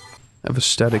Shock. I have a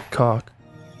static cock.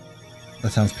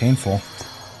 That sounds painful.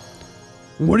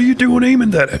 What are you doing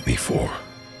aiming that at me for?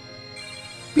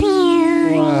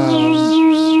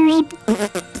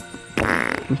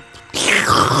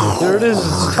 There it is,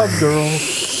 it's Tub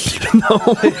Girl.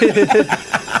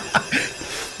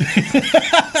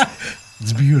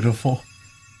 It's beautiful.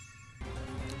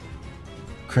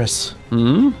 Chris,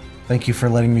 Hmm? thank you for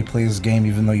letting me play this game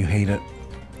even though you hate it.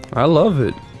 I love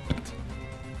it.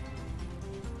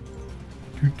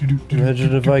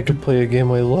 Imagine if I could play a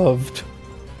game I loved.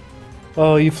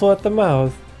 Oh, you flew at the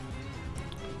mouth.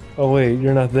 Oh wait,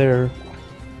 you're not there.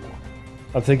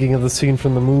 I'm thinking of the scene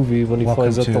from the movie when he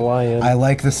flies at the lion. I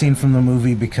like the scene from the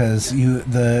movie because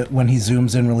when he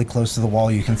zooms in really close to the wall,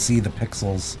 you can see the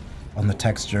pixels on the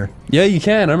texture. Yeah, you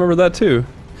can. I remember that too.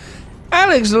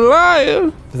 Alex the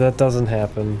lion! That doesn't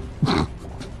happen.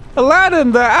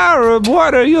 Aladdin the Arab,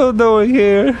 what are you doing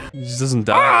here? He just doesn't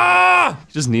die.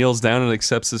 He just kneels down and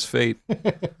accepts his fate.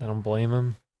 I don't blame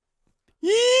him.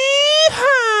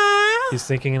 Yeehaw! He's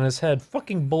thinking in his head,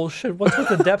 fucking bullshit, what's with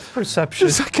the depth perception?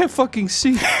 I can't fucking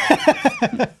see.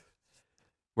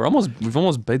 We've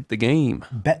almost bet the game.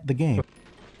 Bet the game.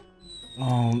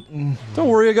 Oh, Don't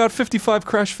worry, I got 55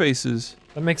 crash faces.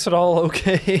 That makes it all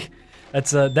okay.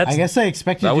 That's I guess I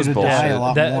expected That you was to die bullshit. a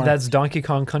lot more. that's Donkey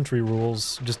Kong Country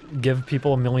rules. Just give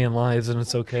people 1,000,000 lives and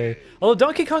it's okay. Although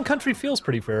Donkey Kong Country feels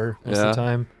pretty fair most of the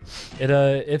time.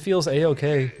 It feels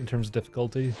a-okay in terms of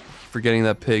difficulty. Forgetting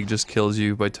that pig just kills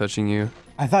you by touching you.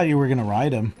 I thought you were gonna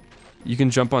ride him. You can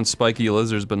jump on spiky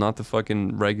lizards, but not the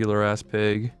fucking regular ass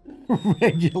pig.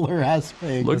 Regular ass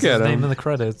pig. Look That's his at name him. in the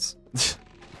credits.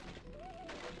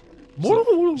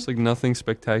 There's like nothing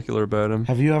spectacular about him.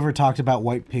 Have you ever talked about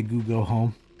White Pig Who Go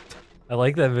Home? I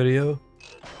like that video.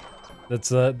 That's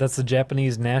the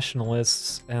Japanese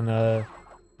nationalists and a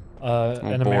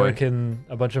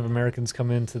bunch of Americans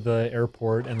come into the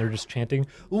airport and they're just chanting,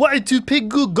 "Why do pig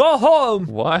go home?"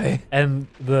 Why? And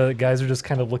the guys are just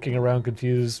kind of looking around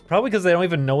confused, probably because they don't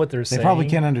even know what they're They saying. probably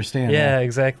can't understand. Yeah,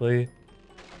 exactly.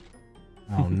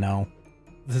 that. Oh no.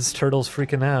 This turtle's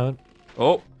freaking out.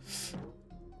 Oh.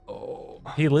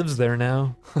 He lives there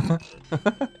now.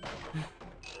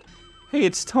 Hey,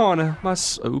 it's Tana. My My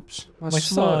son.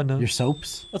 sauna. Your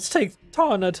soaps? Let's take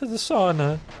Tana to the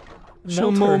sauna.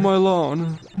 She'll Melt mow her. my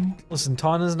lawn. Listen,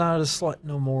 Tana's not a slut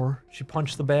no more. She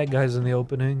punched the bad guys in the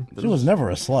opening. She was never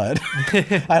a slut.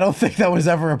 I don't think that was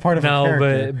ever a part of her No,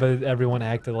 character. but everyone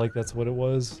acted like that's what it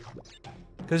was.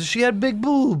 Because she had big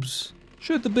boobs.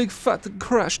 She had the big fat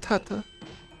crash tata.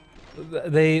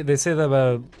 They say that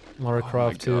about Lara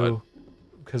Croft too,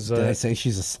 because Did I say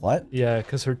she's a slut? yeah,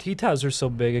 because her T-tows are so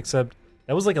big. Except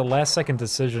that was like a last-second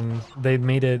decision. They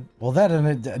made it. Well,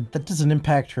 that doesn't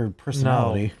impact her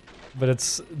personality. But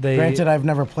it's they. Granted, I've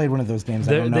never played one of those games.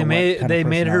 I don't know They made what kind they of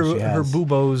made her personality she her has.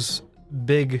 boobos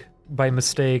big by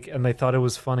mistake, and they thought it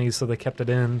was funny, so they kept it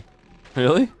in.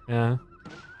 Really? Yeah.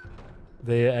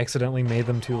 They accidentally made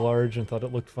them too large and thought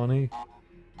it looked funny.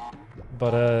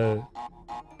 But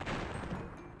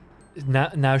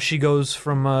now she goes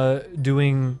from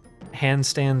doing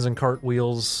handstands and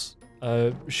cartwheels,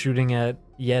 shooting at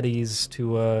Yetis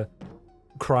to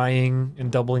crying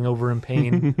and doubling over in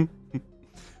pain.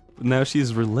 But now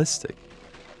she's realistic.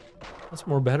 That's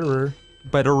more betterer.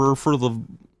 Betterer for the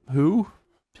who?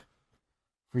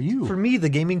 For you. For me, the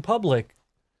gaming public.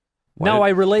 Why Now did- I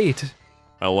relate.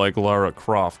 I like Lara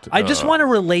Croft. I just want to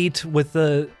relate with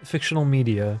the fictional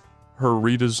media. Her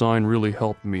redesign really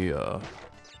helped me.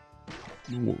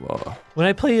 When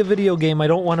I play a video game, I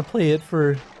don't want to play it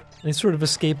for any sort of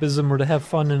escapism or to have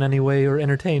fun in any way or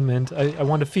entertainment. I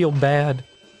want to feel bad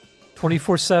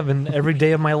 24/7 every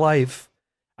day of my life.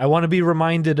 I want to be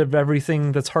reminded of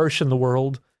everything that's harsh in the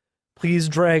world. Please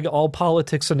drag all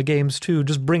politics into games too.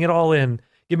 Just bring it all in.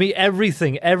 Give me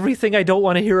everything I don't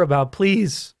want to hear about,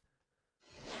 please.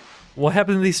 What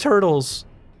happened to these turtles?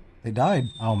 They died.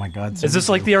 Oh my god. Is this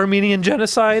like the Armenian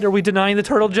genocide? Are we denying the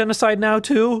turtle genocide now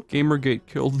too? Gamergate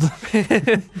killed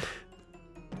them.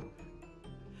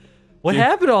 What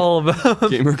happened to all of them?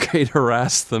 Gamergate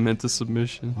harassed them into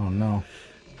submission. Oh no.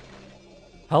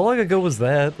 How long ago was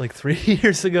that? Like 3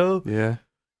 years ago? Yeah.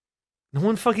 No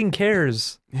one fucking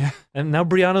cares. Yeah. And now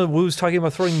Brianna Wu's talking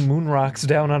about throwing moon rocks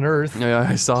down on Earth. Yeah,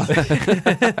 I saw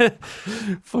that.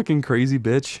 Fucking crazy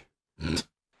bitch.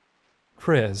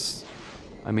 Chris.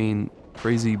 I mean,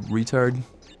 crazy retard.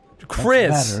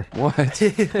 Chris! Better. What?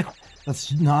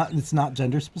 It's not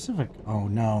gender specific. Oh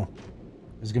no.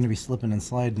 There's gonna be slipping and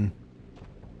sliding.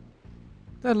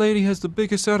 That lady has the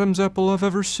biggest Adam's apple I've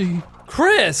ever seen.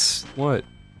 Chris! What?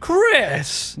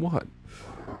 Chris! What?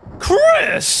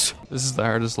 Chris! This is the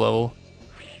hardest level.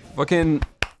 Fucking...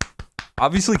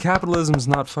 Obviously capitalism's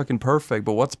not fucking perfect,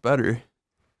 but what's better?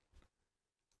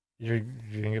 You're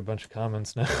getting a bunch of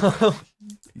comments now.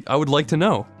 I would like to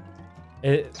know.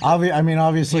 I mean,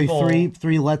 obviously, People-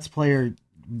 three Let's Player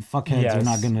fuckheads are Yes.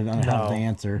 not gonna have No. the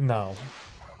answer. No.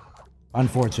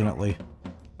 Unfortunately.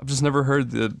 I've just never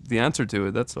heard the answer to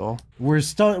it, that's all. We're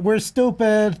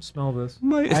stupid! Smell this.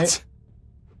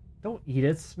 Don't eat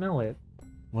it, smell it.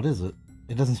 What is it?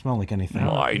 It doesn't smell like anything.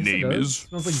 My Yes, it name does. is...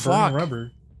 Smells like Fuck. burning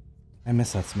rubber. I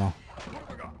miss that smell.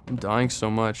 I'm dying so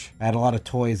much. I had a lot of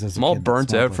toys as a I'm all kid that burnt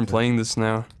smelled out like from this. playing this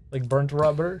now. Like burnt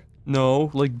rubber?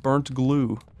 No, like burnt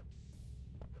glue.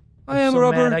 I I'm am so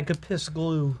rubber. mad I could piss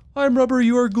glue. I'm rubber,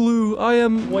 you are glue. I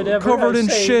am Whatever covered I in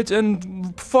say. shit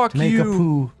and fuck Make a you.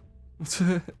 poo.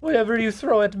 Whatever you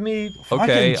throw at me.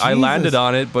 Okay, Fucking I landed Jesus.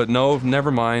 on it, but no,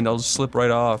 never mind. I'll just slip right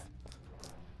off.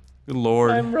 Good lord.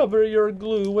 I'm rubber, you're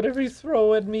glue. Whatever you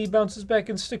throw at me bounces back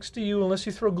and sticks to you. Unless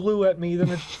you throw glue at me, then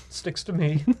it sticks to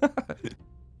me.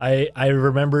 I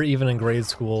remember even in grade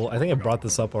school, I think I brought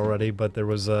this up already, but there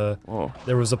was a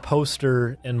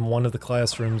poster in one of the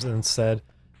classrooms and it said,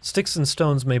 "Sticks and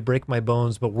stones may break my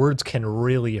bones, but words can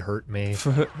really hurt me."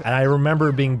 And I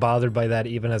remember being bothered by that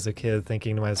even as a kid,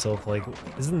 thinking to myself, like,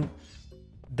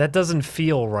 that doesn't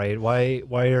feel right. Why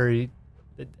are you...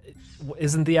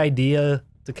 Isn't the idea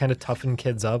to kind of toughen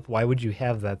kids up? Why would you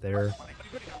have that there?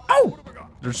 Ow!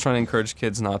 They're just trying to encourage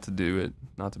kids not to do it,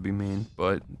 not to be mean,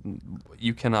 but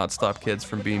you cannot stop kids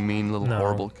from being mean little No.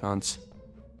 horrible cunts.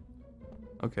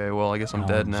 Okay, well, I guess I'm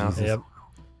dead now. Jesus. Yep.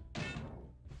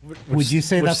 Would you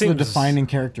say which that's the seems- defining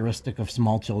characteristic of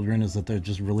small children, is that they're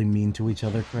just really mean to each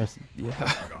other, Chris? Yeah.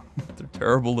 They're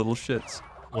terrible little shits.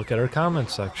 Look at our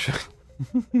comment section.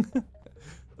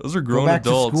 Those are Go grown back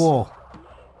adults. to school.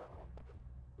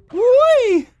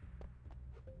 Whee!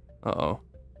 Uh-oh.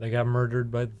 They got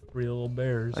murdered by 3 little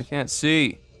bears. I can't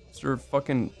see. Is there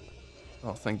fucking...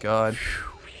 Oh, thank God.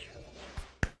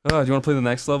 Do you want to play the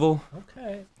next level?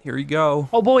 Okay. Here you go.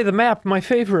 Oh boy, the map, my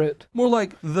favorite. More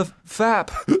like the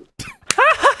FAP. Is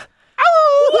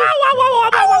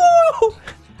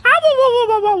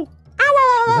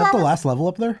that the last level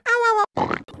up there?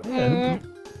 I'm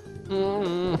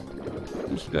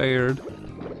scared.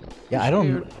 Yeah, I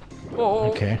don't... Oh.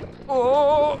 Okay.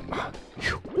 Oh.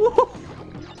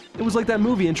 It was like that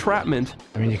movie, Entrapment.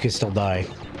 I mean, you could still die.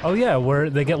 Oh yeah, where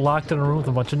they get locked in a room with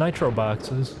a bunch of nitro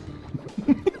boxes.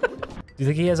 Do you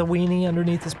think he has a weenie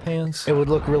underneath his pants? It would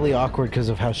look really awkward because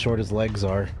of how short his legs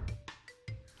are.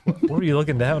 What were you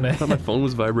looking down I at? thought my phone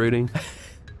was vibrating.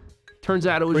 Turns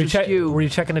out it was just you. Were you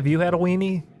checking if you had a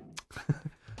weenie?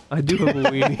 I do have a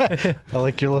weenie. I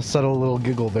like your subtle little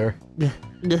giggle there.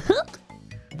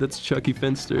 That's Chucky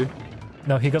Finster.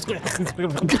 No, he goes.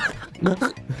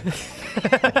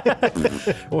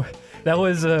 That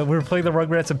was we were playing the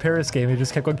Rugrats in Paris game. He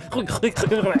just kept going.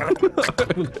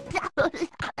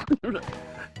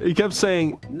 He kept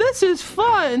saying, "This is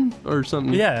fun," or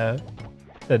something. Yeah.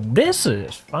 This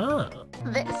is fun.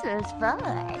 This is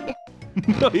fun.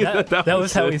 Oh, yeah, That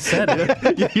was how he said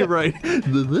it. Yeah, you're right.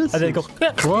 This And then he is goes.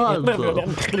 fun.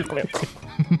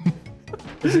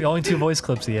 It's the only 2 voice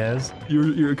clips he has.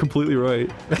 You're completely right.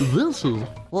 This is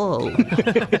fun.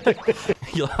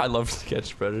 I love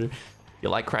Sketch Predator. You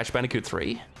like Crash Bandicoot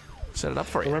 3? Set it up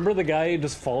for you. Remember the guy who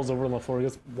just falls over on the floor and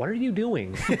goes, "What are you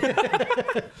doing?"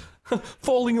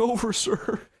 Falling over,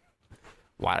 sir.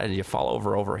 Why didn't you fall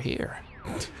over here?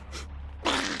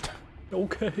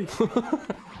 Okay.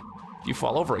 If you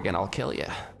fall over again, I'll kill you.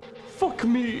 Fuck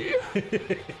me.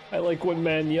 I like when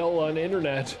men yell on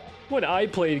internet. When I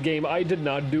played a game, I did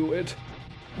not do it.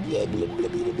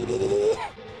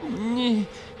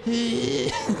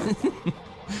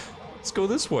 Let's go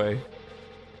this way.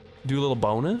 Do a little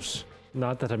bonus.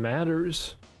 Not that it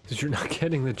matters, because you're not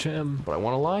getting the gem. But I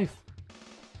want a life.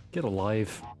 Get a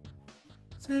life.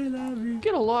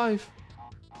 Get a life.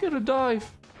 Get a dive.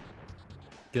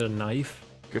 Get a knife.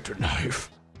 Get a knife.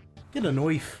 Get a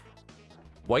knife.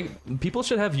 White people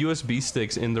should have USB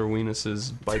sticks in their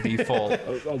weenuses by default.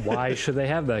 Why should they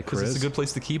have that, Because Chris? it's a good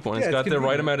place to keep one. Yeah, It's got it's the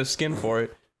right convenient. amount of skin for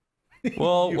it.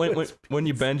 Well, when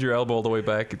you bend your elbow all the way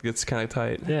back, it gets kind of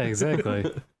tight. Yeah, exactly.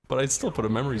 But I'd still put a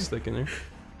memory stick in there.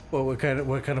 Well, what kind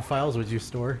of files would you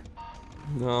store?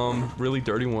 Really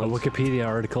dirty A ones. Wikipedia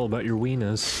article about your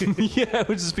weenus. Yeah, it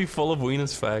would just be full of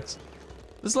weenus facts.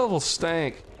 This level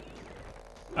stank.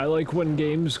 I like when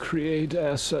games create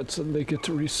assets and they get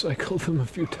to recycle them a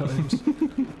few times.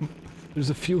 There's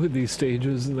a few of these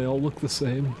stages and they all look the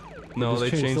same. No, just they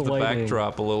changed changed the the lighting.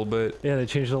 backdrop a little bit. Yeah, they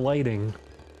changed the lighting.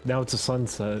 Now it's a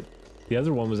sunset. The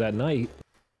other one was at night.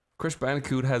 Crash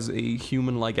Bandicoot has a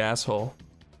human-like asshole.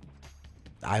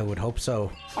 I would hope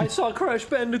so. I saw Crash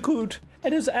Bandicoot,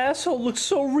 and his asshole looks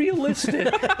so realistic.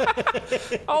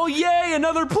 Oh yay,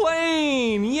 another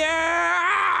plane!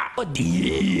 Yeah!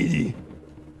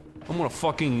 I'm gonna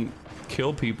fucking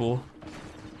kill people.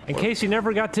 In case you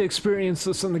never got to experience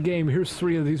this in the game, here's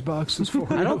 3 of these boxes for you.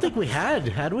 I don't think we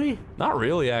had we? Not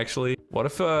really, actually. What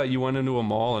if you went into a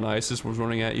mall and ISIS was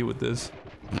running at you with this?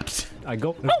 I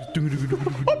go.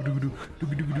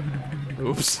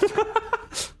 Oops.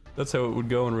 That's how it would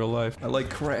go in real life. I like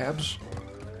crabs.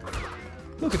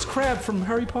 Look, it's Crab from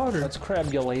Harry Potter. Let's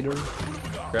crab you later.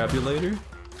 Grab you later.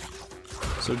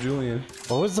 So Julian,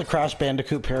 What was the Crash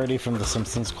Bandicoot parody from The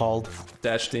Simpsons called?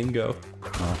 Dash Dingo.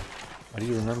 Why do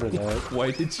you remember that?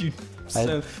 Why did you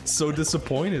sound so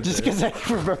disappointed? Just there? because I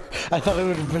remember, I thought it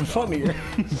would have been funnier.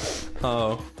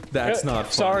 Oh, that's not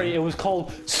funny. Sorry, it was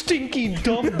called Stinky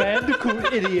Dumb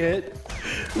Bandicoot, idiot.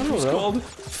 It was called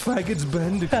Faggots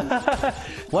Bandicoot.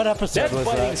 What episode That's was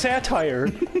biting that? satire.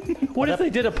 What if they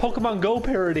did a Pokemon Go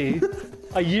parody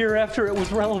a year after it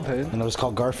was relevant? And it was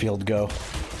called Garfield Go.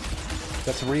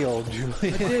 That's real,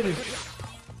 Julian.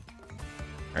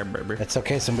 Hey, baby. It's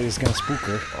okay, somebody's gonna spook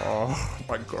her. Oh,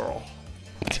 my girl.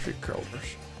 She killed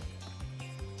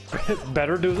us.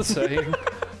 Better do the same.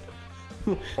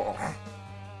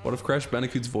 What if Crash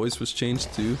Bandicoot's voice was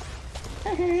changed too?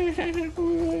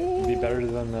 Be better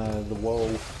than the woe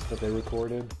that they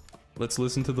recorded. Let's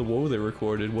listen to the woe they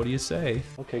recorded. What do you say?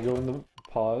 Okay, go in the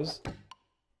pause.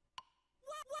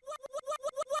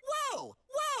 Whoa!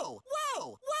 Whoa!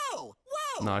 Whoa! Whoa!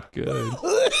 Whoa! Not good.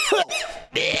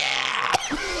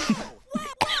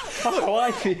 Oh,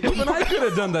 I feel. But I could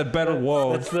have done that better.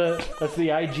 Whoa. That's the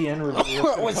IGN review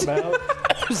that's gonna come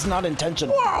out. It was not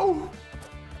intentional. Whoa!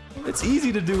 It's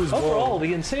easy to do as Overall, well.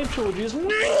 the insane trilogy is.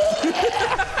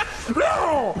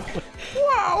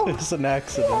 It's an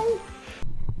accident.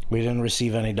 We didn't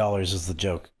receive any dollars is the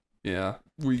joke. Yeah,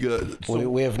 we good.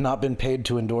 We have not been paid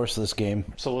to endorse this game.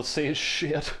 So let's say it's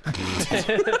shit.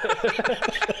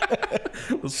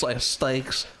 Let's say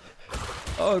stakes.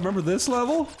 Oh, remember this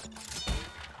level?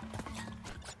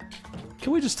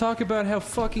 Can we just talk about how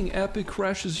fucking epic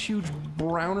Crash's huge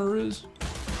browner is?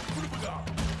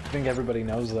 I think everybody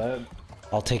knows that.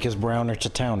 I'll take his browner to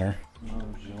towner.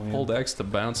 Hold X to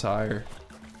bounce higher.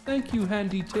 Thank you,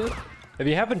 handy tip. If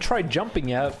you haven't tried jumping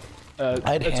yet,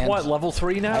 it's what, level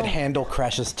 3 now? I'd handle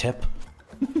Crash's tip.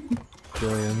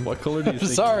 Julian. What color do you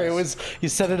think? Sorry, it was you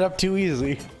set it up too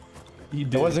easy. He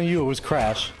It did. wasn't you, it was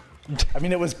Crash. I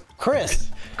mean, it was Chris.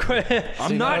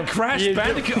 I'm not Crash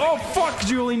Bandicoot. Oh fuck,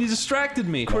 Julian, you distracted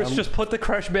me. Chris, just put the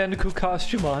Crash Bandicoot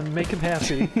costume on, make him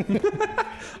happy.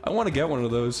 I want to get one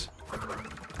of those.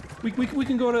 We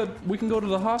can go to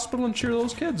the hospital and cheer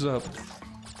those kids up.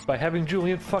 By having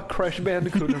Julian fuck Crash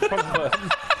Bandicoot in front of us.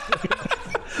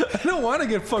 I don't want to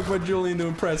get fucked by Julian to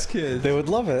impress kids. They would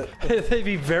love it. They'd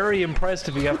be very impressed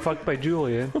if he got fucked by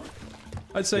Julian.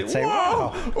 I'd say, say, whoa,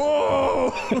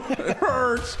 whoa, it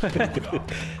hurts.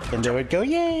 And they would go,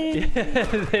 yay!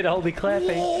 They'd all be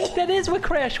clapping. That is what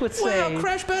Crash would say. Wow,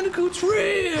 Crash Bandicoot's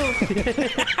real.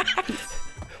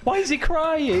 Why is he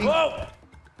crying? Whoa.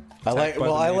 I like. by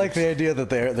Well, the I like neighbors. the idea that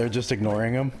they're just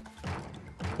ignoring him.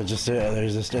 They're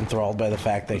just enthralled by the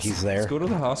fact that he's there. Let's go to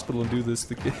the hospital and do this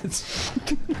to kids.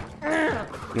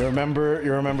 You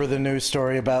remember the news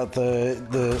story about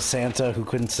the Santa who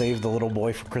couldn't save the little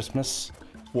boy for Christmas?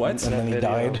 What? And then he video.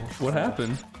 died. What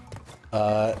happened?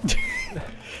 It's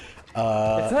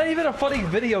not even a funny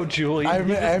video, Julian. I'm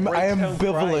He just I'm breaks down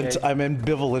ambivalent. I'm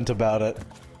ambivalent about it.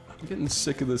 I'm getting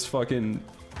sick of this fucking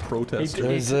protester.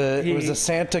 It was a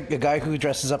Santa, a guy who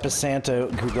dresses up as Santa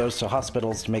who goes to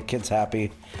hospitals to make kids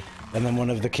happy, and then one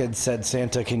of the kids said,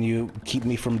 "Santa, can you keep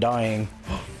me from dying?"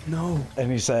 No.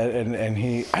 And he said, and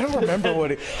he, I don't remember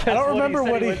what he, I don't remember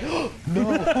what he,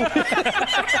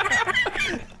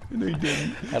 No, you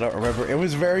didn't. I don't remember. It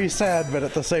was very sad, but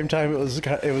at the same time, it was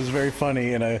very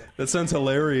funny in a. That sounds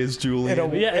hilarious, Julian.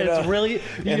 Yeah, it's really,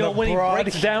 you know, when he broad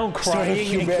breaks down sort of crying and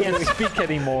humanity. can't speak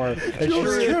anymore. It's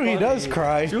true, he does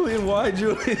cry. Julian, why,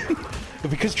 Julian?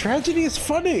 Because tragedy is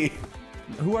funny.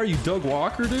 Who are you, Doug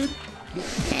Walker, dude?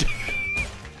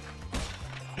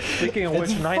 Speaking of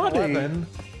which, It's funny. 9/11.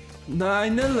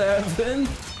 9/11.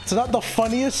 It's not the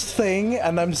funniest thing,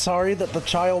 and I'm sorry that the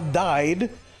child died.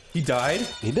 He died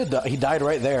He did. He died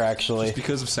right there, actually.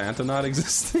 because of Santa not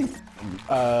existing.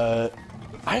 I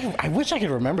wish I could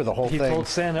remember the whole He thing. told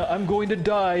Santa, "I'm going to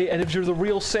die, and if you're the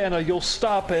real Santa, you'll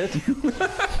stop it."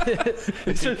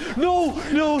 He said, "No,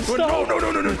 stop!" No.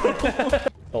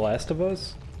 The Last of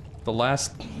Us. The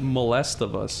last molest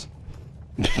of us.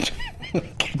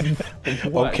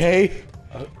 What? Okay.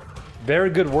 Very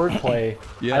good wordplay.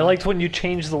 Yeah. I liked when you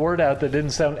changed the word out that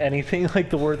didn't sound anything like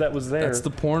the word that was there. That's the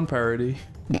porn parody.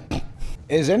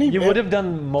 Is any? You would have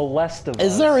done molest of us.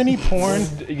 Is there any porn?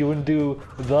 You wouldn't do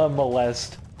the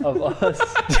molest of us.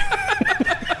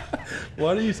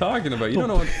 What are you talking about? You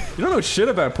don't know shit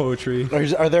about poetry.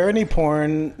 Are there any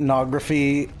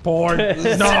pornography?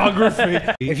 Pornography.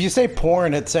 If you say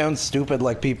porn, it sounds stupid,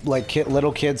 like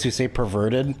little kids who say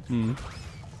perverted. You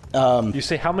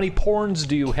say, "How many porns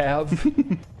do you have?"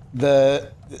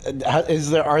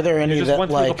 Are there any You just that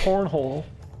went through like? the porn hole.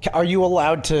 Are you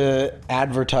allowed to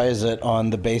advertise it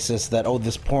on the basis that, oh,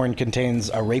 this porn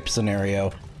contains a rape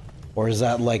scenario, or is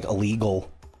that like illegal?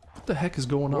 What the heck is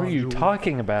going on? What are you Julian?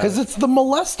 talking about? Because it's the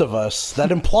molest of us.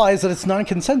 That implies that it's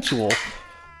non-consensual. Are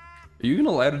you even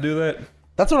allowed to do that?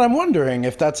 That's what I'm wondering,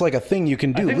 if that's like a thing you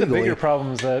can do I think legally. the bigger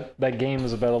problem is that that game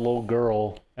is about a little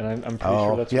girl, and I'm pretty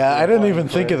sure that's. Yeah, what I didn't they're even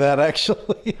implying think of there. that,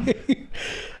 actually.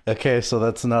 Okay, so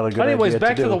that's not a good Anyways, idea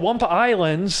back to do. the Wumpa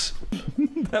Islands.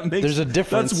 That makes, There's a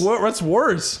difference. That's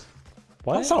worse.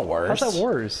 What? That's not worse. How's that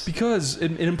worse? Because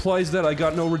it implies that I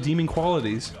got no redeeming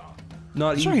qualities.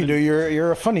 Not Sure even. you do.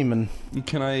 You're a funny man.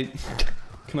 Can I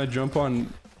jump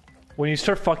on? When you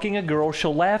start fucking a girl,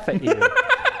 she'll laugh at you.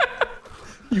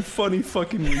 You funny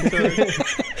fucking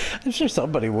retard. I'm sure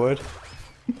somebody would.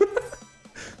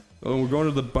 Oh, we're going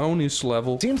to the bonus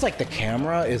level. Seems like the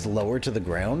camera is lower to the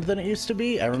ground than it used to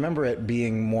be. I remember it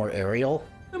being more aerial.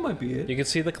 That might be it. You can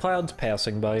see the clouds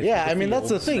passing by. Yeah, I mean that's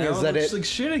the thing Now is that looks it. like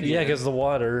shit again. Yeah, because the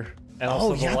water and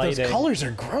also Oh the yeah, lighting. those colors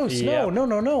are gross. Yeah.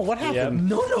 No. What happened?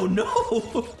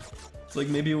 No. It's like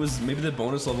maybe the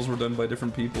bonus levels were done by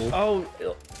different people. Oh,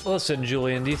 listen,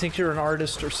 Julian. Do you think you're an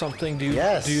artist or something? Do you?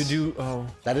 Yes. Do you do? Oh,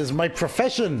 That is my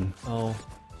profession. oh.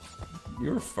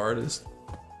 You're a fartist.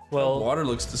 Well, Water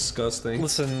looks disgusting.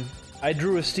 listen. I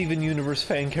drew a Steven Universe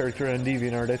fan character on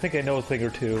DeviantArt. I think I know a thing or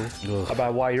two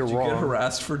about why you're Did you wrong. get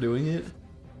harassed for doing it?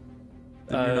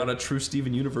 Then you're not a true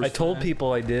Steven Universe. I told fan.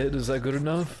 people I did. Is that good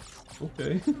enough?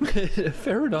 Okay.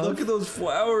 Fair enough. Look at those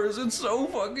flowers. It's so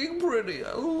fucking pretty.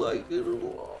 I like it a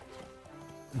lot.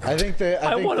 I think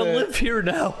I want to live here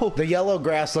now. The yellow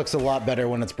grass looks a lot better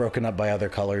when it's broken up by other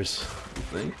colors. You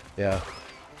think? Yeah.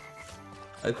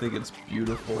 I think it's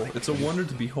beautiful. It's a wonder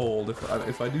to behold.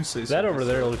 If I do say so. That over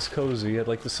there looks cozy. I'd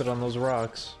like to sit on those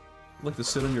rocks. I'd like to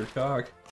sit on your cock.